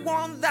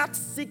everyone that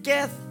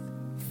seeketh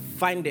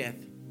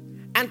findeth,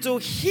 and to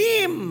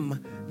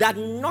him that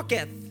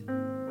knocketh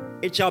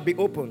it shall be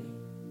opened.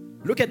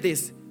 Look at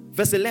this,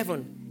 verse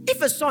 11.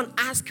 If a son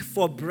ask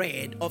for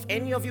bread of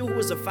any of you who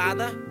is a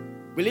father,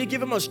 will he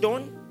give him a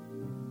stone?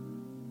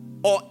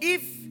 Or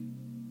if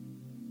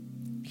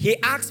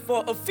he asks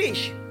for a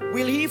fish,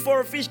 will he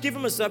for a fish give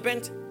him a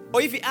serpent?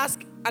 Or if he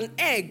asks an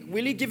egg,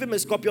 will he give him a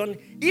scorpion?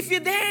 If you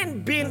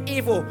then, being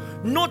evil,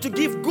 know to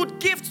give good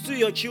gifts to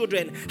your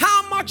children,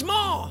 how much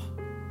more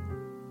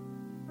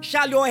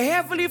shall your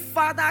heavenly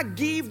Father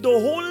give the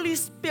Holy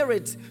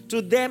Spirit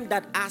to them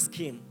that ask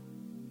him?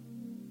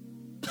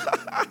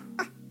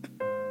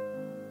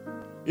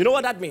 You know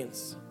what that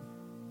means?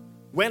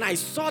 When I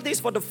saw this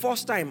for the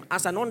first time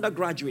as an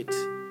undergraduate,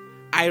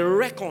 I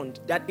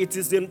reckoned that it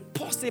is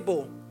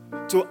impossible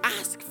to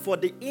ask for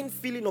the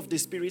infilling of the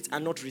Spirit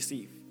and not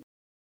receive.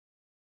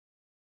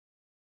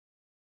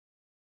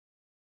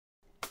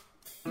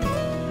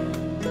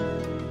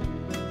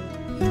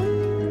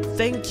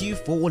 Thank you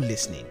for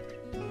listening.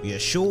 We are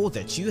sure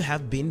that you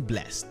have been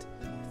blessed.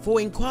 For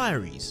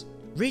inquiries,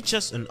 reach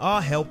us on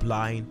our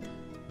helpline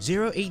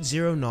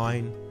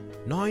 0809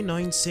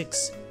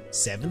 996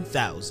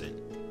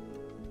 7000.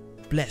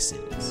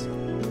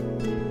 Blessings.